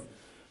 Yes, So,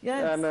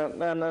 yes.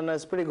 and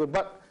it's pretty good.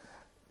 But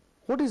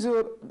what is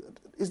your...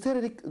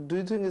 do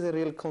you think is a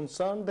real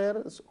concern there?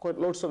 It's quite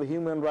lots of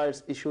human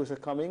rights issues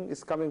are coming.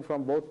 It's coming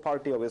from both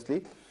parties,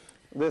 obviously.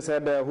 They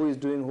said who is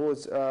doing who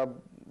is...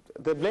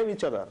 they blame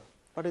each other.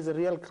 What is a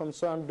real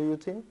concern, do you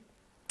think?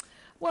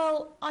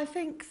 Well, I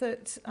think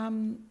that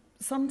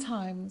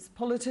sometimes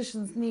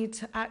politicians need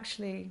to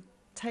actually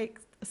take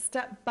a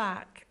step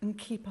back and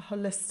keep a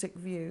holistic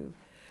view,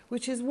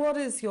 which is what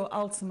is your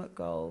ultimate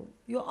goal?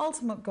 Your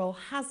ultimate goal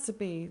has to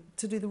be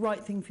to do the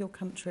right thing for your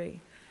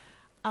country.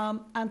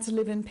 And to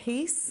live in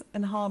peace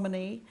and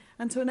harmony,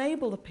 and to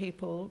enable the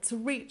people to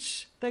reach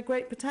their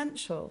great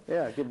potential.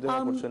 Yeah, give them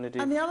opportunity.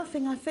 And the other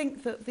thing, I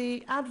think that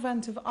the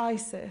advent of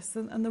ISIS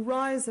and the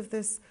rise of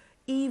this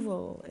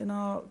evil in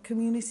our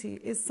community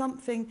is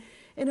something,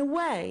 in a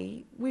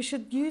way, we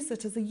should use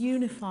it as a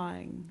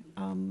unifying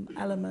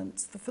element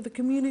for the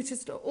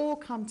communities to all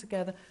come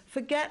together,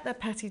 forget their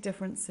petty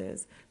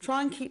differences,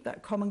 try and keep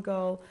that common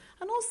goal,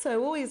 and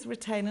also always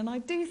retain, and I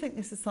do think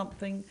this is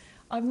something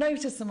I've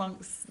noticed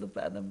amongst the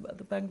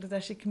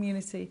Bangladeshi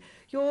community,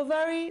 you're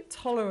very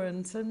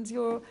tolerant and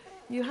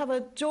you have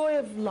a joy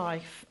of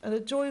life and a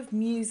joy of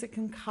music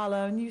and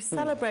colour, and you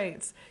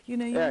celebrate, you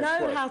know,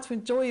 how to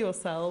enjoy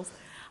yourselves.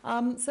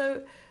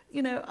 So,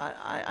 you know,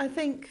 I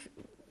think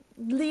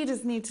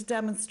leaders need to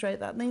demonstrate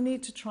that, and they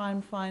need to try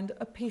and find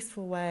a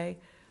peaceful way.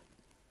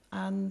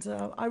 And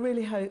I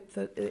really hope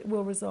that it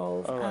will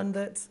resolve, and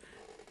that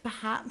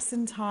perhaps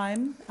in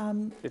time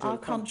our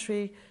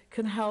country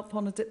can help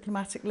on a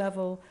diplomatic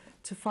level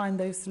to find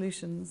those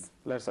solutions.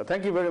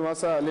 Thank you very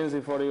much,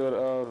 Lindsay, for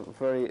your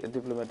very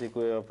diplomatic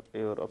way of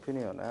your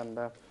opinion. And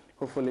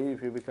hopefully,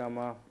 if you become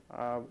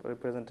a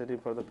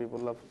representative for the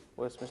people of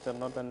Westminster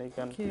North, then you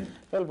can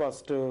help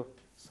us to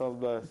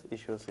solve the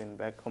issues in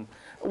back home.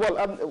 Well,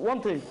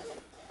 one thing,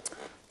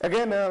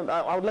 again,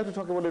 I would like to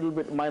talk about a little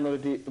bit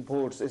minority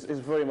votes.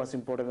 It's very much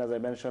important, as I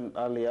mentioned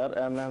earlier,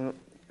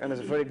 and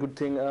it's a very good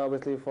thing,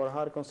 obviously, for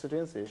her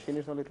constituency. She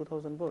needs only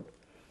 2,000 votes.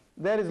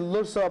 There is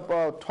lots of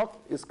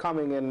talk is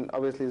coming in,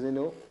 obviously, as you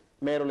know,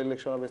 mayoral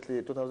election,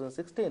 obviously,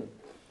 2016.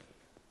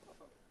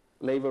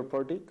 Labour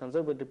Party,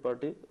 Conservative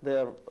Party, they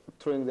are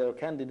throwing their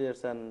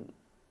candidates and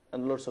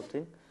lots of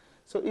things.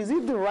 So is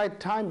it the right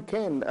time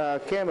came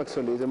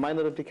actually, the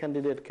minority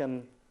candidate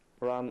can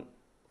run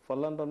for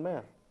London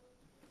Mayor?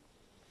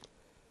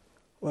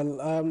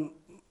 Well,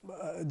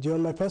 do you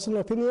want my personal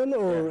opinion,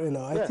 or you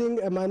know, I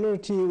think a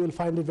minority will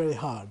find it very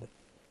hard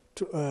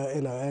to,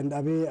 you know, and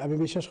আমি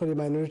বিশ্বাস করি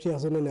minority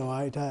আসলে নেওয়া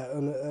এটা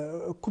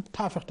খুব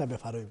tough একটা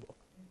ব্যাপার হইব.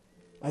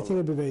 I think it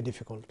will be very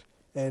difficult.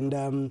 And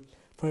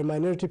for a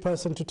minority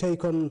person to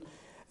take on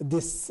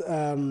this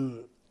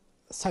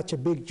such a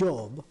big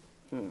job,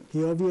 he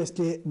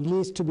obviously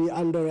needs to be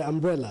under an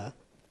umbrella.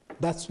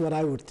 That's what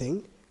I would think.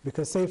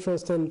 Because say, for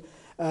instance,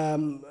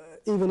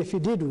 even if he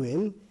did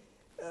win,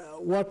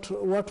 what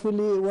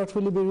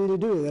will he be really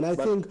doing? And I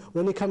think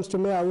when it comes to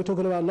mayor, are we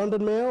talking about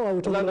London mayor or are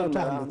we talking about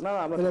Tahmid? No,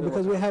 I'm not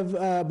Because we have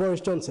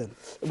Boris Johnson.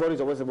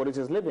 Boris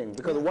is leaving.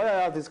 Because why I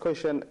ask this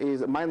question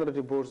is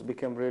minority votes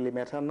became really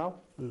matter now.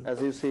 As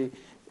you see,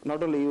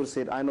 not only you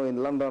see it, I know in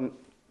London,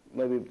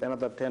 maybe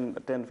another 10,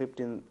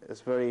 15 is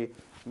very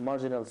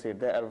marginal seat.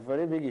 There are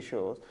very big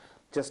issues.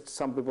 Just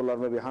some people are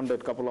maybe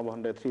 100, couple of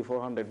 100, 300,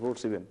 400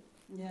 votes even.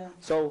 Yeah.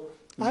 So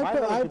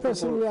I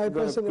personally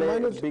play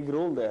a big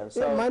role there.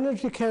 So yeah,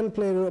 minority can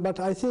play a role, but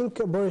I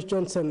think Boris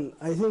Johnson,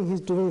 I think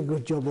he's doing a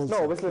good job also.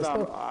 no, obviously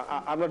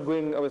I'm not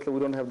going. Obviously, we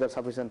don't have that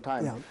sufficient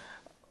time. Yeah.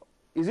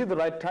 Is it the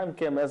right time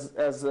came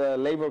as a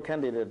Labour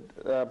candidate?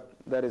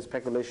 There is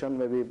speculation.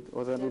 Maybe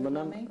was that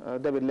Lemmy.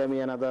 David Lemmy,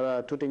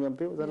 another Tooting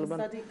MP. Was that Yes,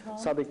 gentleman? Sadiq Khan.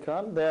 Sadiq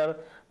Khan. They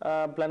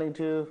are planning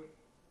to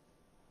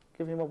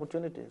give him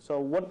opportunity. So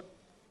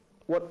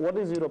what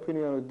is your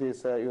opinion with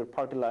this? Your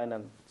party line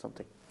and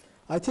something.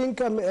 I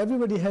think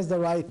everybody has the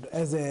right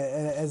as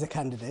a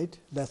candidate.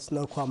 That's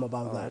no qualm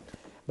about that.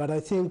 But I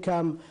think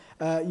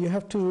you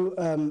have to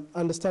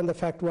understand the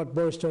fact what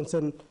Boris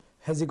Johnson,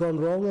 has he gone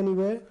wrong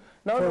anywhere?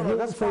 No,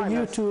 that's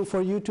fine.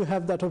 For you to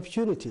have that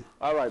opportunity.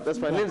 All right, that's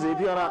fine. Lindsay, if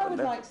you I would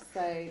like to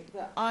say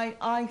that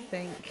I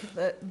think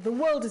that the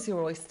world is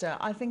your oyster.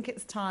 I think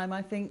it's time.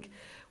 I think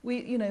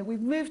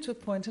we've moved to a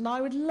point, and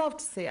I would love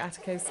to see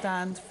Attico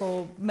stand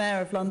for Mayor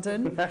of London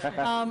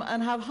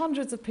and have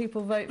hundreds of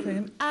people vote for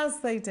him, as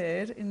they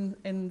did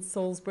in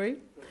Salisbury,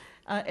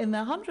 in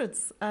their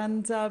hundreds.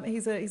 And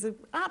he's an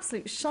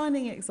absolute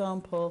shining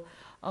example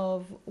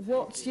of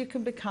what you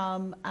can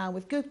become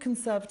with good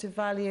conservative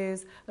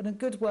values and a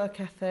good work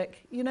ethic.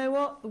 You know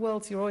what? The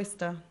world's your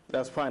oyster.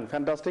 That's fine.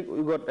 Fantastic.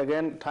 We got,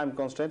 again, time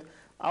constraint.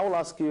 I will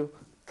ask you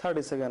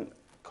 30-second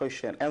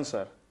question.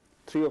 Answer.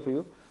 3 of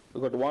you.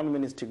 We've got 1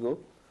 minute to go.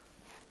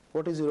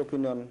 What is your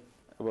opinion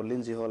about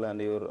Lindsay Hall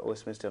and your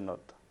Westminster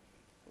North?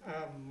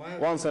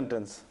 One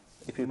sentence,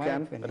 if you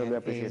can, that will be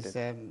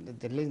appreciated.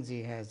 The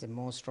Lindsay has a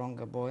more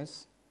stronger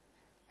voice.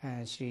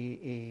 She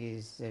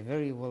is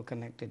very well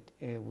connected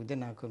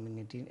within our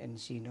community, and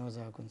she knows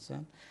our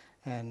concern.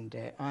 And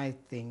I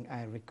think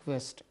I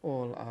request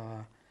all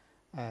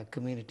our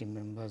community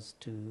members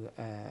to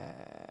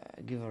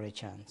give her a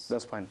chance.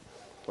 That's fine.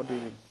 What do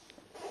you mean?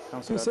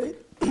 If you say,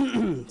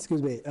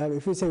 excuse me,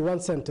 if you say one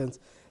sentence,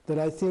 then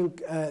I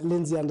think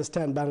Lindsay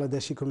understands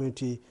Bangladeshi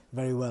community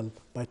very well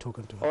by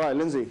talking to her. All right,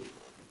 Lindsay,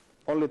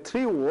 only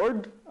 3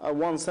 words,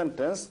 1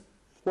 sentence.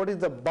 What is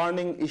the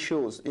burning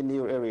issues in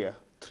your area?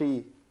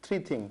 Three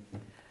things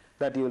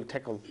that you will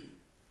tackle.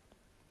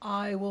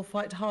 I will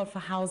fight hard for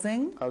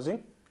housing.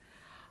 Housing?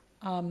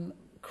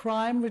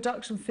 Crime,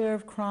 reduction, fear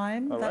of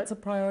crime, All that's right.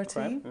 a priority.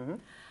 Crime,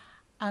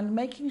 And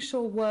making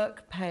sure work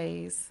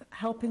pays,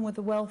 helping with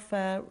the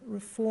welfare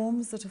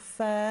reforms that are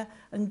fair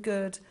and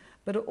good,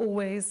 but are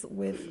always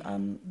with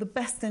the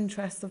best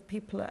interests of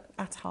people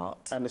at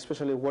heart. And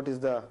especially, what is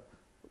the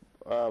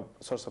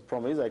source of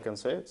promise, I can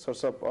say,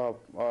 source of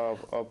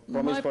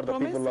promise My for the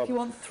promise, people of if you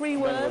want 3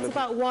 words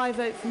about why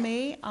vote for me,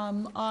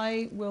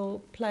 I will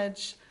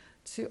pledge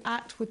to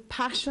act with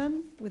passion,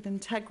 with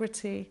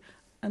integrity,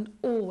 and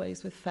always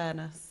with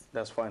fairness.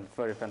 That's fine.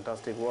 Very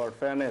fantastic word.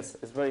 Fairness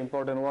is a very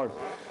important word.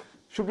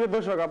 সুপ্রিয়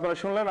দর্শক, আপনারা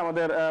শুনলেন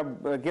আমাদের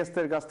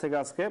গেস্টদের কাছ থেকে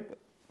আজকে।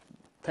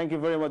 Thank you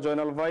very much,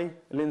 Joynal Bhai,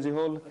 Lindsay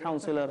Hall,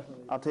 Councillor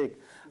Atik.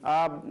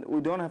 We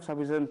don't have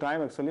sufficient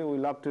time, actually. We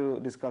love to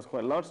discuss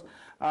quite lots.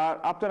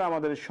 আপনারা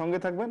আমাদের সঙ্গে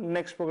থাকবেন।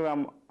 নেক্সট প্রোগ্রাম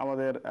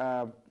আমাদের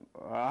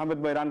আহমেদ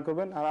ভাই রান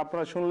করবেন। আর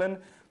আপনারা শুনলেন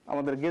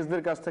আমাদের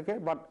গেস্টদের কাছ থেকে।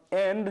 But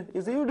end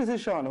is your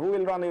decision. Who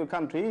will run your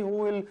country? Who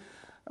will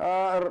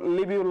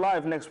live your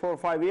life next 4 or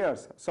 5 years?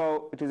 So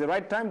it is the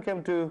right time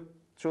came to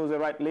choose the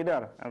right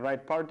leader and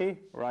right party,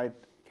 right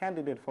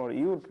candidate for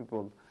your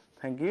people.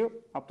 Thank you.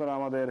 আপনারা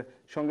আমাদের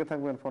সঙ্গে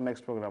থাকবেন for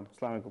next program.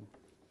 Assalamu alaikum.